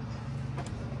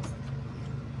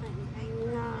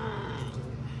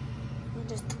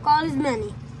 Just call his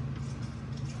money.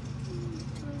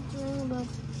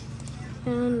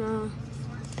 And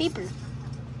paper.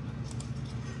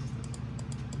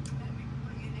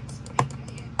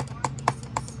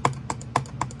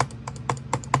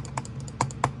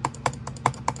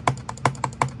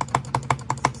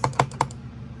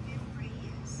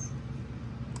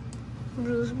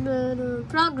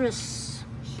 Progress.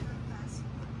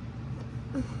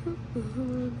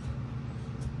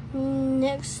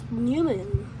 Next,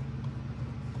 Newman.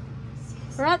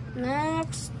 Right,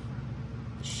 next.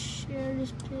 Share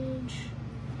this page.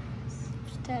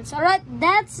 Stats. Alright,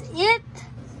 that's it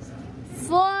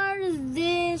for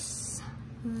this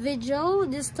video.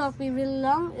 This took me really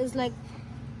long. It's like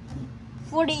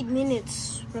 48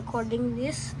 minutes recording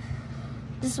this.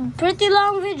 This is a pretty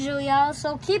long video, y'all.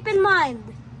 So keep in mind,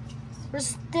 we're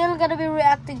still gonna be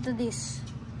reacting to this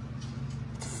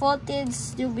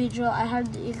footage new video. I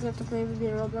had the eager to play with the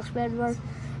Roblox Bedwars.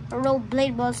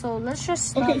 Blade ball, so let's just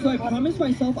stop. Okay, so I promised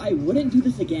myself I wouldn't do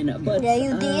this again, but yeah,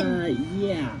 you did.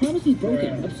 Yeah, promise is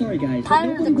broken. I'm sorry, guys. But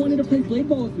nobody wanted to play blade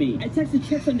ball with me. I texted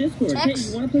Chex on Discord. Hey,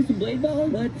 you want to play some blade ball?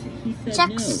 But he said Chex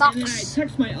no. sucks. And then I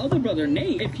texted my other brother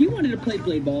Nate if he wanted to play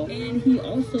blade ball, and he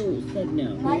also said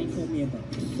no. What? He told me about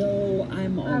it. So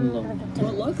I'm all alone.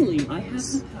 But luckily, I have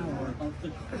the power of the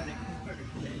credit card.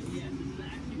 Yeah, this is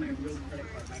actually my real credit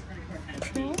card. My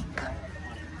credit card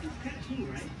has it's kind of cool,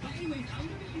 right? But anyways, I'm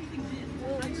gonna be using this.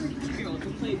 I hired a girl to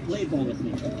play blade ball with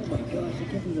me. Oh my gosh, I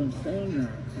can't believe I'm saying that.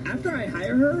 After I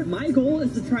hire her, my goal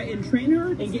is to try and train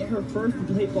her and get her first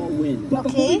blade ball win. But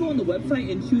before we go on the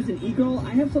website and choose an e-girl,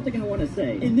 I have something I want to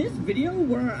say. In this video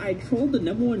where I trolled the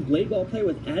 #1 blade ball player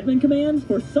with admin commands,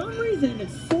 for some reason,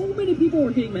 so many people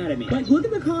were getting mad at me. Like, look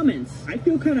at the comments. I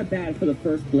feel kind of bad for the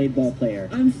first blade ball player.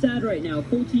 I'm sad right now.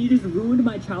 Fulton, you just ruined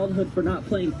my childhood for not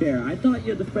playing fair. I thought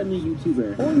you're the friendly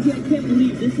YouTuber. OMG, I can't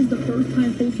believe this is the first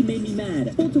time Fulton made me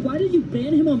mad. Fulton, why did you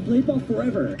ban him on blade ball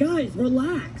forever? Guys,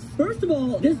 relax. First of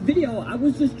all, this video, I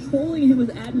was just trolling him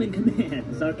with admin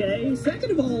commands, okay?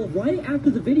 Second of all, right after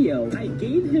the video, I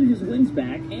gave him his wins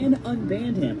back and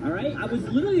unbanned him, alright? I was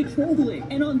literally trolling.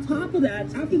 And on top of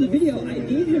that, after the video, I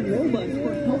gave him Robux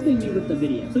for helping helping me with the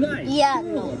video. So guys, Yeah,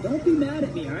 cool. no. Don't be mad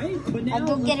at me, alright? But now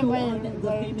don't let's get it go right on in the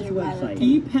the famous very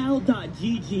website, bad.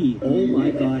 epal.gg. Oh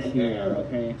my gosh, here,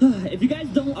 okay. If you guys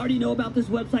don't already know about this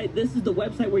website, this is the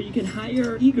website where you can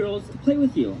hire e-girls to play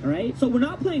with you, alright? So we're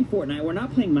not playing Fortnite, we're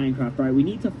not playing Minecraft, alright? We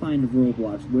need to find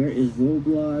Roblox. Where is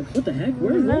Roblox? What the heck?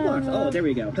 Where is Roblox? Oh, there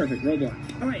we go. Perfect,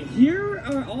 Roblox. Alright, here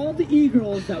are all the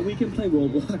e-girls that we can play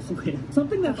Roblox with.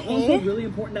 Something that's also really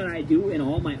important that I do in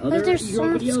all my other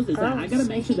e-girl videos is that I gotta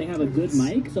make sure they have a good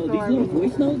mic. So these little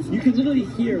voice notes, you can literally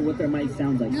hear what their mic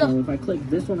sounds like. So if I click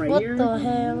this one right here. What the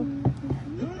hell?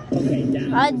 Okay,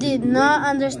 that I did not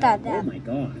understand that. Oh my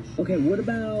gosh. Okay, what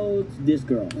about this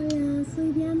girl?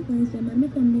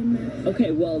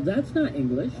 Okay, well, that's not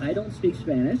English. I don't speak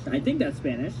Spanish. I think that's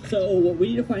Spanish. So we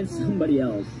need to find somebody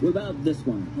else. What about this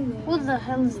one? What the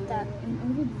hell is that?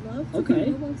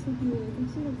 Okay.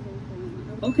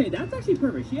 Okay, that's actually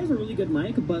perfect. She has a really good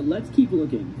mic, but let's keep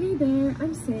looking. Hey there,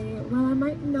 I'm Sadie. While I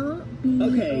might not be...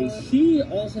 Okay, she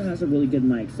also has a really good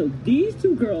mic. So these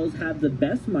two girls have the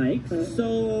best mics.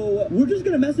 So we're just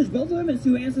going to message both of them and see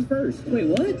who answers first. Wait,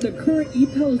 what? The current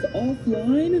EPAL is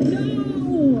offline?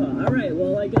 No! All right,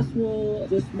 well, I guess we'll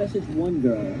just message one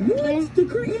girl. What? The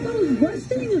current EPAL is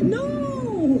resting? No!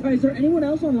 All right, is there anyone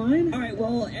else online? All right,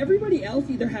 well, everybody else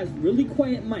either has really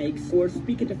quiet mics or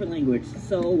speak a different language.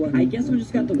 So I guess we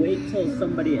just got to wait till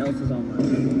somebody else is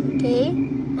online. Okay.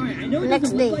 Alright, I know it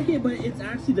doesn't look like it, but it's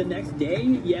actually the next day.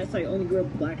 Yes, I only wear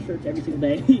black shirts every single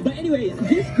day. But anyways,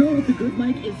 this girl with the good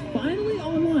mic is finally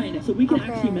online. So we can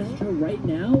actually message her right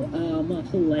now.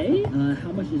 Play.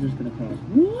 How much is this gonna cost?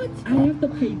 What? I have to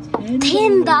pay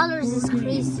 $10 is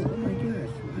crazy. Oh my gosh,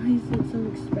 why is it so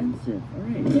expensive?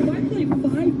 Alright, so if I play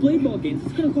 5 blade ball games,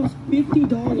 it's gonna cost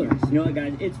 $50. You know what,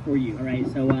 guys? It's for you. Alright,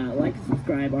 so like and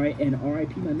subscribe, alright, and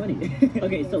RIP my money.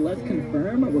 Okay, so let's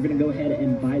confirm. We're gonna go ahead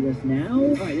and buy this now.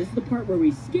 Alright, this is the part where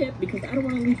we skip because I don't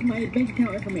want to leave my bank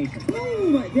account information.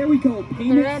 Boom! There we go.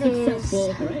 Payment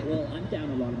successful. Alright, well, I'm down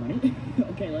a lot of money.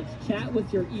 Okay, let's chat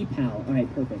with your ePal.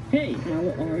 Alright, perfect. Hey, how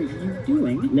are you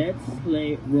doing? Let's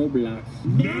play Roblox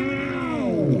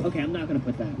now! Okay, I'm not gonna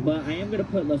put that, but I am gonna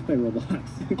put let's play Roblox.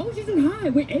 Oh, she said hi!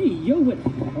 Wait, hey, yo, what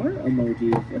heart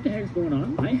emojis? What the heck's going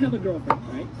on? I have a girlfriend,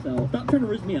 right? So stop trying to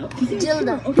rizz me up. She said, sure.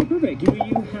 Okay, perfect. Do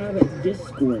you have a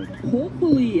Discord?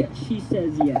 Hopefully she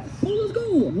says yes. Oh, let's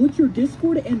go! What's your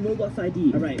Discord and Roblox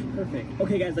ID? Alright, perfect.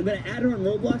 Okay, guys, I'm gonna add her on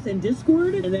Roblox and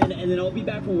Discord, and then I'll be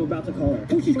back when we're about to call her.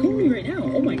 Oh, she's calling me right now.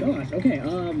 Oh my gosh. Okay,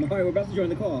 alright, we're about to join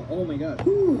the call. Oh my god.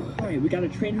 Alright, we gotta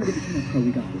train her to become a pro.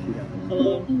 We got this, we got this.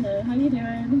 Hello. Hello, how you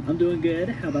doing? I'm doing good.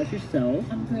 How about yourself?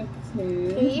 I'm good too.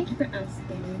 Hey. Thank you for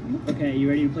asking. Okay, you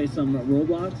ready to play some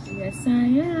Roblox? Yes, I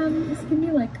am. Just give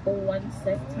me like 1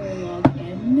 sec to log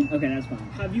in. Okay, that's fine.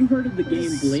 Have you heard of the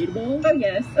game Blade Ball? Oh,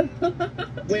 yes.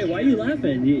 Wait, why are you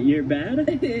laughing? You're bad?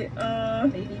 Maybe.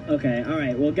 Okay,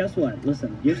 alright, well guess what?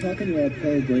 Listen, you're talking to a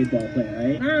pro Blade Ball player,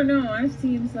 right? I don't know. I've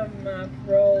seen some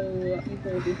pro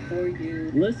people before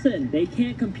you. Listen, they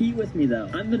can't compete with me though.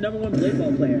 I'm the #1 Blade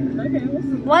Ball player. Okay, we'll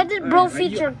see. Why did bro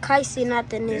feature Kaisi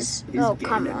not in his... Oh,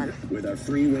 come on. With our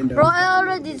free Windows Bro, I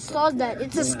already installed that.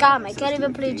 It's a scam. I can't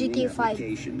even play GTA 5.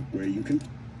 where you can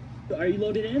Are you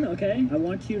loaded in? Okay. I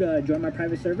want you to join my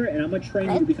private server and I'm gonna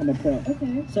train you to become a pro.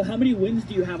 Okay. So how many wins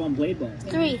do you have on Blade Ball?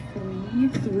 3.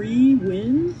 3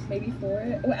 wins? Maybe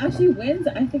 4. Well, actually, wins,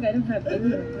 I think I don't have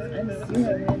any. I'm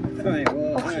 0 wins. Alright,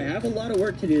 well, alright, I have a lot of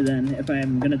work to do then if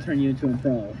I'm gonna turn you into a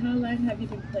pro. How long have you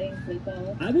been playing Blade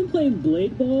Ball? I've been playing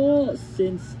Blade Ball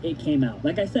since it came out.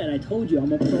 Like I said, I told you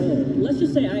I'm a pro. Let's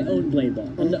just say I own Blade Ball.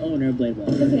 I'm the owner of Blade Ball.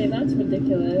 Okay, that's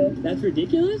ridiculous. That's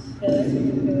ridiculous? Yeah, that's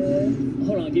ridiculous.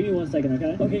 Hold on, give me 1 second,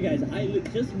 okay? Okay, guys, I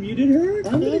just muted her.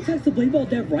 I'm gonna text the Blade Ball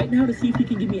dev right now to see if he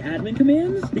can give me admin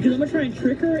commands because I'm gonna try and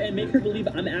trick her and make her believe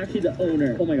I'm actually the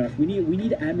owner. Oh my gosh, we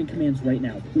need admin commands right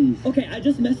now, please. Okay, I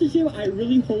just messaged him. I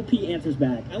really hope he answers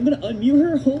back. I'm gonna unmute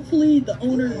her. Hopefully the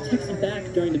owner texts back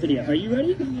during the video. Are you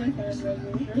ready? There's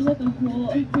like a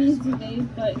whole freeze today,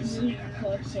 but you're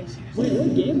collection. Wait,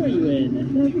 what game are you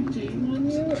in? There's a game on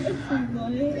you? It's so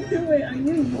funny. Wait, are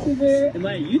you a YouTuber? Am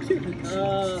I a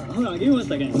YouTuber? Hold on, give me 1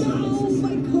 second. No,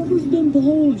 my cover's been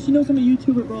blown. She knows I'm a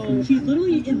YouTuber, bro. She's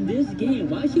literally in this game.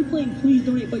 Why is she playing Please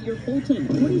Donate but you're Fulton?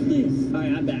 What is this?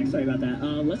 Alright, I'm back. Sorry about that.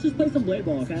 Let's just play some Blade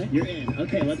Ball, okay? You're in.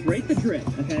 Okay, let's rate the drip.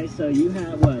 Okay, so you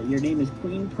have what? Your name is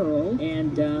Queen Pearl,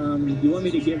 and you want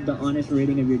me to give the honest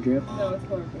rating of your drip? No, it's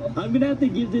horrible. I'm gonna have to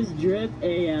give this drip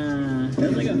a,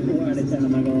 that's like a 4 out of 10,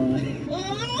 I'm not gonna lie.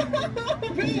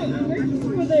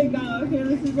 We're like god, okay,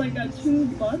 this is like a 2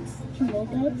 bucks, 2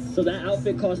 Robux. So that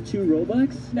outfit costs 2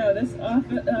 Robux? No, this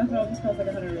outfit almost costs like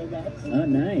 100 Robux. Oh,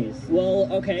 nice.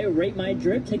 Well, okay, rate my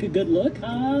drip, take a good look.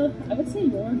 I would say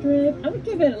your drip, I would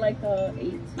give it like a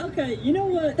 8. Okay, you know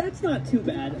what? That's not too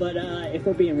bad. But if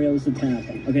we're being realistic, 10 out of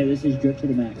 10. Okay, this is drip to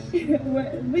the max.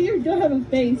 But you don't have a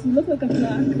face, you look like a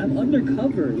black. I'm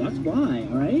undercover, that's why,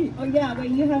 alright? Oh yeah, but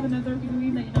you have another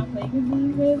figurine that you're not playing with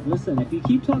me with? Listen, if you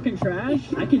keep talking trash,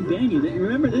 I can ban you.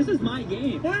 Remember, this is my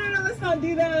game. No, let's not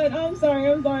do that. Oh, I'm sorry.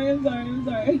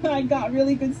 I got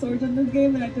really good swords in this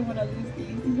game and I didn't want to lose these.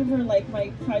 These were like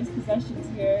my prized possessions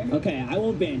here. Okay, I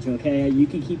won't ban you, okay? You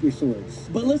can keep your swords.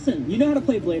 But listen, you know how to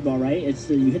play blade ball, right? It's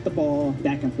you hit the ball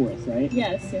back and forth, right?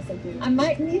 Yes, I do. I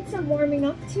might need some warming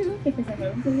up too because I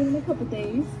haven't played in a couple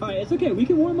days. Alright, it's okay. We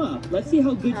can warm up. Let's see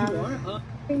how good you are.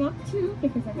 Up too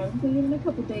because I haven't played in a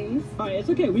couple days. Alright, it's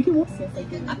okay. We can warm Yes, I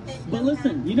do. But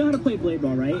listen, you know how to play blade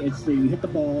ball, right? It's you hit the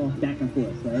ball back and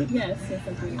forth, right? Yes,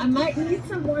 I do. I might need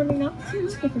some warming up too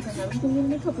because I haven't played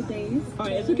in a couple days.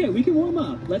 Alright, it's okay. We can warm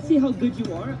up. Let's see how good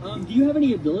you are. Do you have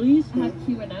any abilities? I have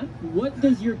Q and F. What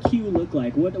does your Q look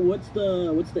like? What's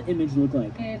the image look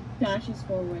like? It dashes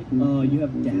forward. Oh, you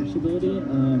have dash ability?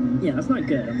 Yeah, that's not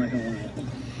good. I'm not gonna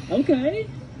lie. Okay.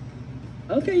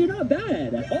 Okay, you're not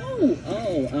bad.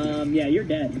 Yeah, you're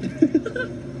dead.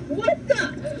 What the?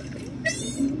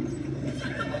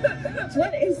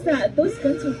 What is that? Those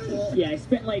guns are cool. Yeah, I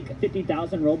spent like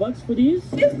 50,000 Robux for these.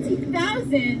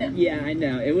 50,000? Yeah, I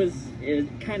know. It was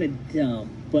kind of dumb.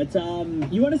 But,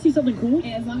 you want to see something cool?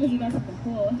 Yeah, as long as you got something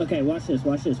cool. Okay, watch this.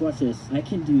 I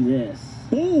can do this.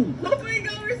 Boom! Oh my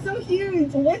god, we're so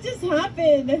huge! What just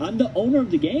happened? I'm the owner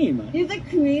of the game. You're the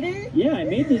creator? Yeah, I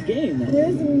made this game.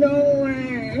 There's no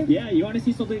way. Yeah, you want to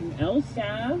see something else?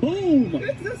 Yeah. Boom!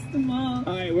 You're so small.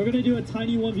 Alright, we're gonna do a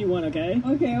tiny 1v1, okay?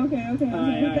 Okay.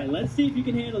 Alright, let's see if you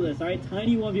can handle this. Alright,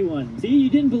 tiny 1v1. See, you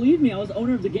didn't believe me. I was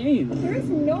owner of the game. There's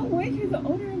no way you're the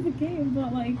owner of the game,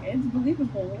 but like, it's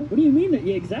believable. What do you mean?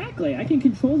 Yeah, exactly. I can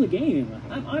control the game.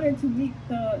 I'm honored to meet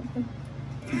the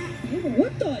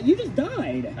What the? You just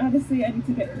died. Honestly, I need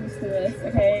to get used to this,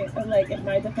 okay? Like, in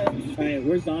my defense. Alright,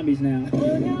 we're zombies now.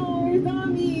 Oh no, we're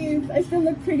zombies! I still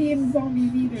look pretty in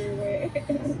zombies either way.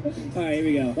 Alright, here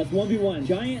we go. That's 1v1.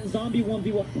 Giant zombie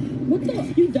 1v1. What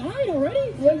the? You died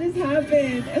already? What just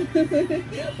happened?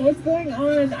 What's going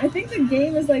on? I think the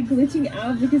game is like glitching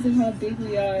out because of how big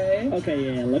we are.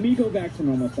 Okay, yeah, let me go back to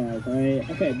normal size, alright?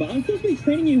 Okay, but I'm supposed to be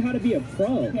training you how to be a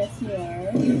pro. Yes, you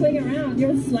are. You're playing around.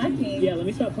 You're slacking. Yeah, let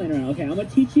me stop playing around. Okay, I'm gonna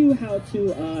teach you how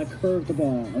to curve the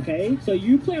ball, okay? So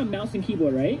you play on mouse and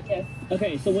keyboard, right? Yes.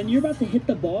 Okay, so when you're about to hit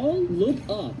the ball, look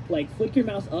up. Like, flick your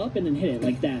mouse up and then hit it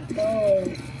like that. Oh,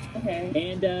 okay.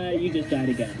 And you just died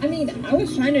again. I mean, I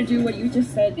was trying to do what you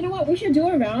just said. You know what? We should do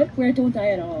a round where I don't die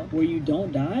at all. Where you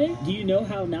don't die? Do you know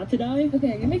how not to die?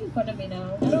 Okay, you're making fun of me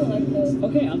now. I don't like this.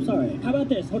 Okay, I'm sorry. How about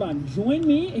this? Hold on. Join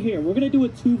me here. We're gonna do a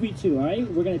 2v2, alright?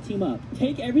 We're gonna team up.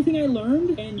 Take everything I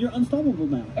learned, and you're unstoppable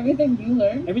now. Everything you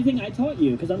learned? Everything I taught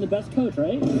you, because I'm the best coach,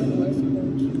 right?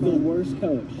 The worst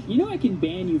coach. You know I can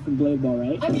ban you from Blade Ball,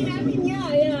 right? I mean,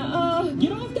 yeah.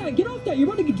 Get off that! Get off that!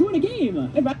 You're about to join a game!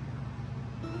 I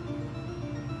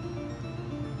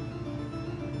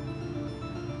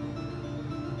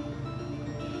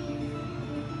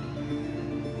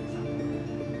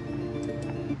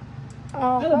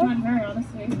would join her,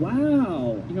 honestly.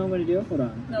 Wow. You know what I'm gonna do? Hold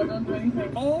on. No, don't do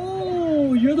anything.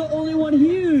 Oh, you're the only one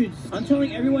huge! I'm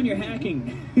telling everyone you're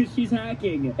hacking. She's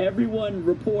hacking. Everyone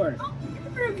report.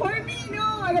 Report me? No,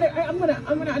 I'm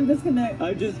gonna disconnect.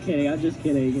 I'm just kidding.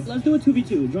 Let's do a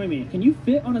 2v2. Join me. Can you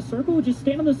fit on a circle? Just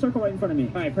stand on the circle right in front of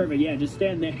me. Alright, perfect. Yeah, just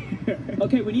stand there.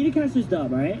 Okay, we need to catch this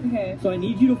dub, alright? Okay. So I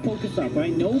need you to focus up,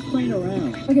 right? No playing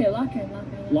around. Okay, lock in.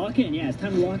 Lock in, yeah, it's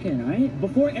time to lock in, alright?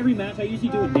 Before every match, I usually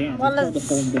do a dance. It's called the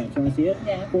phone dance. You wanna see it?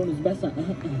 Yeah. Phone is best,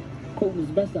 Phone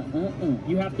is best,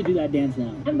 You have to do that dance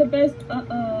now. I'm the best,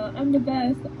 I'm the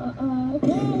best,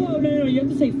 Whoa, no, you have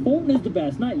to say phone is the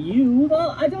best, not you.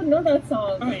 Well, I don't know that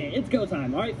song. Alright, it's go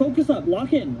time. Alright, focus up,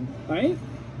 lock in, alright?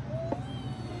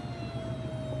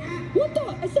 What the?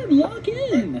 I said lock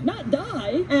in, not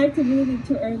die. I activated it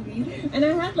too early. And I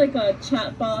had like a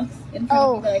chat box in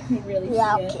front of me that I couldn't really see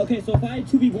it. Okay, so if I had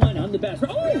 2v1, I'm the best.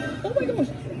 Oh my gosh.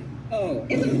 Oh.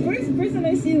 It's the first person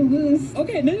I see lose.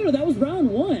 Okay, no, that was round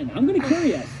 1. I'm gonna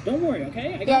carry us. Don't worry,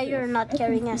 okay? I got you're this. not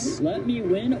carrying us. Let me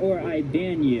win or I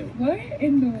ban you. What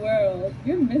in the world?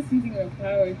 You're misusing your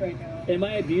powers right now. Am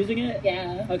I abusing it?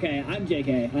 Yeah. Okay, I'm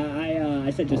JK. I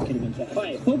said just kidding in chat.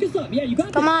 Alright, focus up. Yeah, you got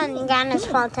this. Come on, you got this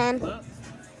fountain.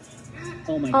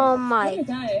 Oh my god. Oh I'm my. gonna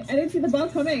die. I didn't see the ball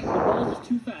coming. The ball is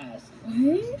too fast.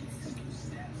 What?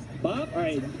 Bob?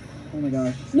 Alright. Oh my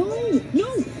gosh. No!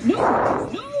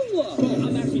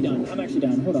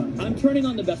 hold on. I'm turning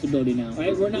on the best ability now.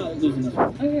 Alright, we're not losing this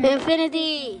one. Okay.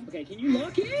 Infinity. Okay, can you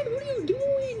lock in? What are you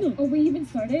doing? Oh, we even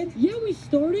started? Yeah, we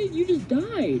started. You just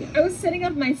died. I was setting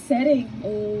up my setting.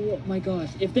 Oh my gosh.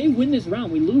 If they win this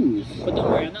round, we lose. But don't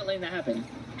worry, I'm not letting that happen.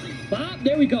 Bob,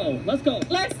 there we go. Let's go.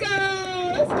 Let's go!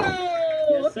 Let's go!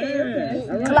 Yes, sir.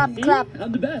 All right, Clap, see? clap.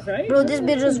 I'm the best, right? Bro, this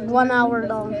video is 1 hour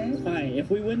long. Okay. Alright, if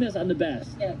we win this, I'm the best.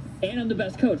 Yes. And I'm the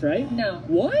best coach, right? No.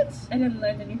 What? I didn't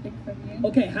learn anything from you.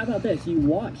 Okay, how about this? You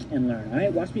watch and learn,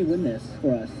 alright? Watch me win this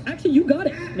for us. Actually, you got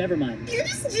it. Never mind. You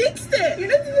just jinxed it! You're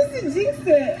not supposed to jinx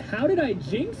it! How did I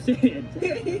jinx it?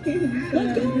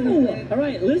 Let's go!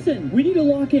 Alright, listen. We need to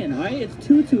lock in, alright? It's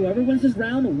 2-2. Whoever wins this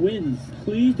round wins.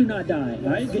 Please do not die.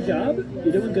 Alright, good job.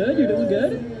 You're doing good. You're doing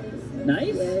good.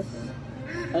 Nice. Yes.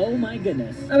 Oh my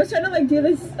goodness. I was trying to like do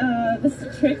this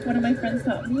this trick one of my friends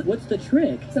taught me. What's the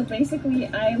trick? So basically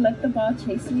I let the ball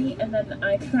chase me and then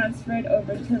I transfer it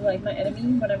over to like my enemy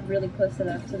when I'm really close to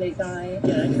them so they die.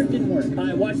 Yeah, that trick didn't work.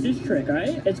 Alright, watch this trick,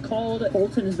 alright? It's called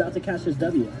Fulton is about to catch his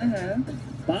W. Uh-huh.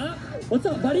 Bob, what's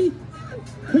up, buddy?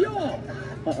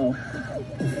 Uh-oh.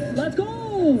 Let's go!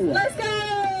 Let's go!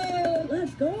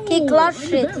 Let's go! He clutched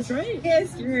I'm the it. best, right?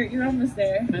 Yes, you're almost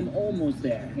there. I'm almost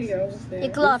there. You're almost there. He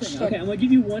clutched Okay, it. I'm gonna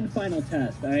give you one final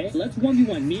test, alright? Let's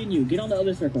 1v1, me and you. Get on the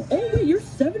other circle. Oh, wait, you're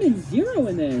 7-0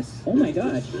 in this. Oh my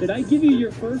gosh. Should I give you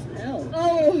your first L?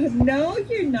 Oh, no,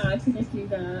 you're not gonna do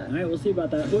that. Alright, we'll see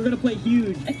about that. We're gonna play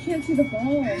huge. I can't see the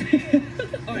ball.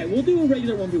 Alright, we'll do a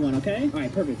regular 1v1, okay?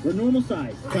 Alright, perfect. We're normal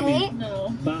size. Come Okay. in. No.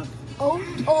 Bob.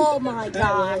 Oh my Alright,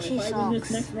 well, gosh, he if I win this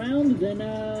sucks. next round, then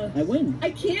I win.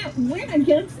 I can't win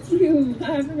against you. I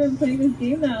haven't been playing this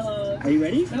game that long. Are you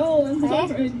ready? No, I'm not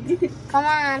Okay. ready. Come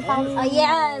on,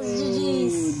 yes,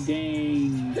 GG's.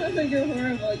 Dang. You're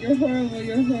horrible. You're horrible.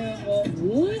 You're horrible.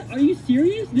 What? Are you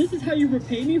serious? This is how you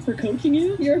repay me for coaching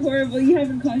you? You're horrible. You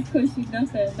haven't coached me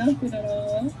nothing. Nothing at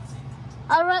all.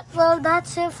 Alright, well,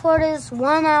 that's it for this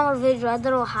 1 hour video. I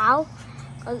don't know how.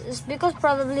 It's because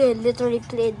probably I literally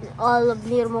played all of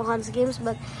Near Mohan's games.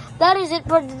 But that is it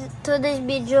for today's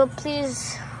video.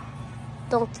 Please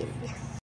don't kill me.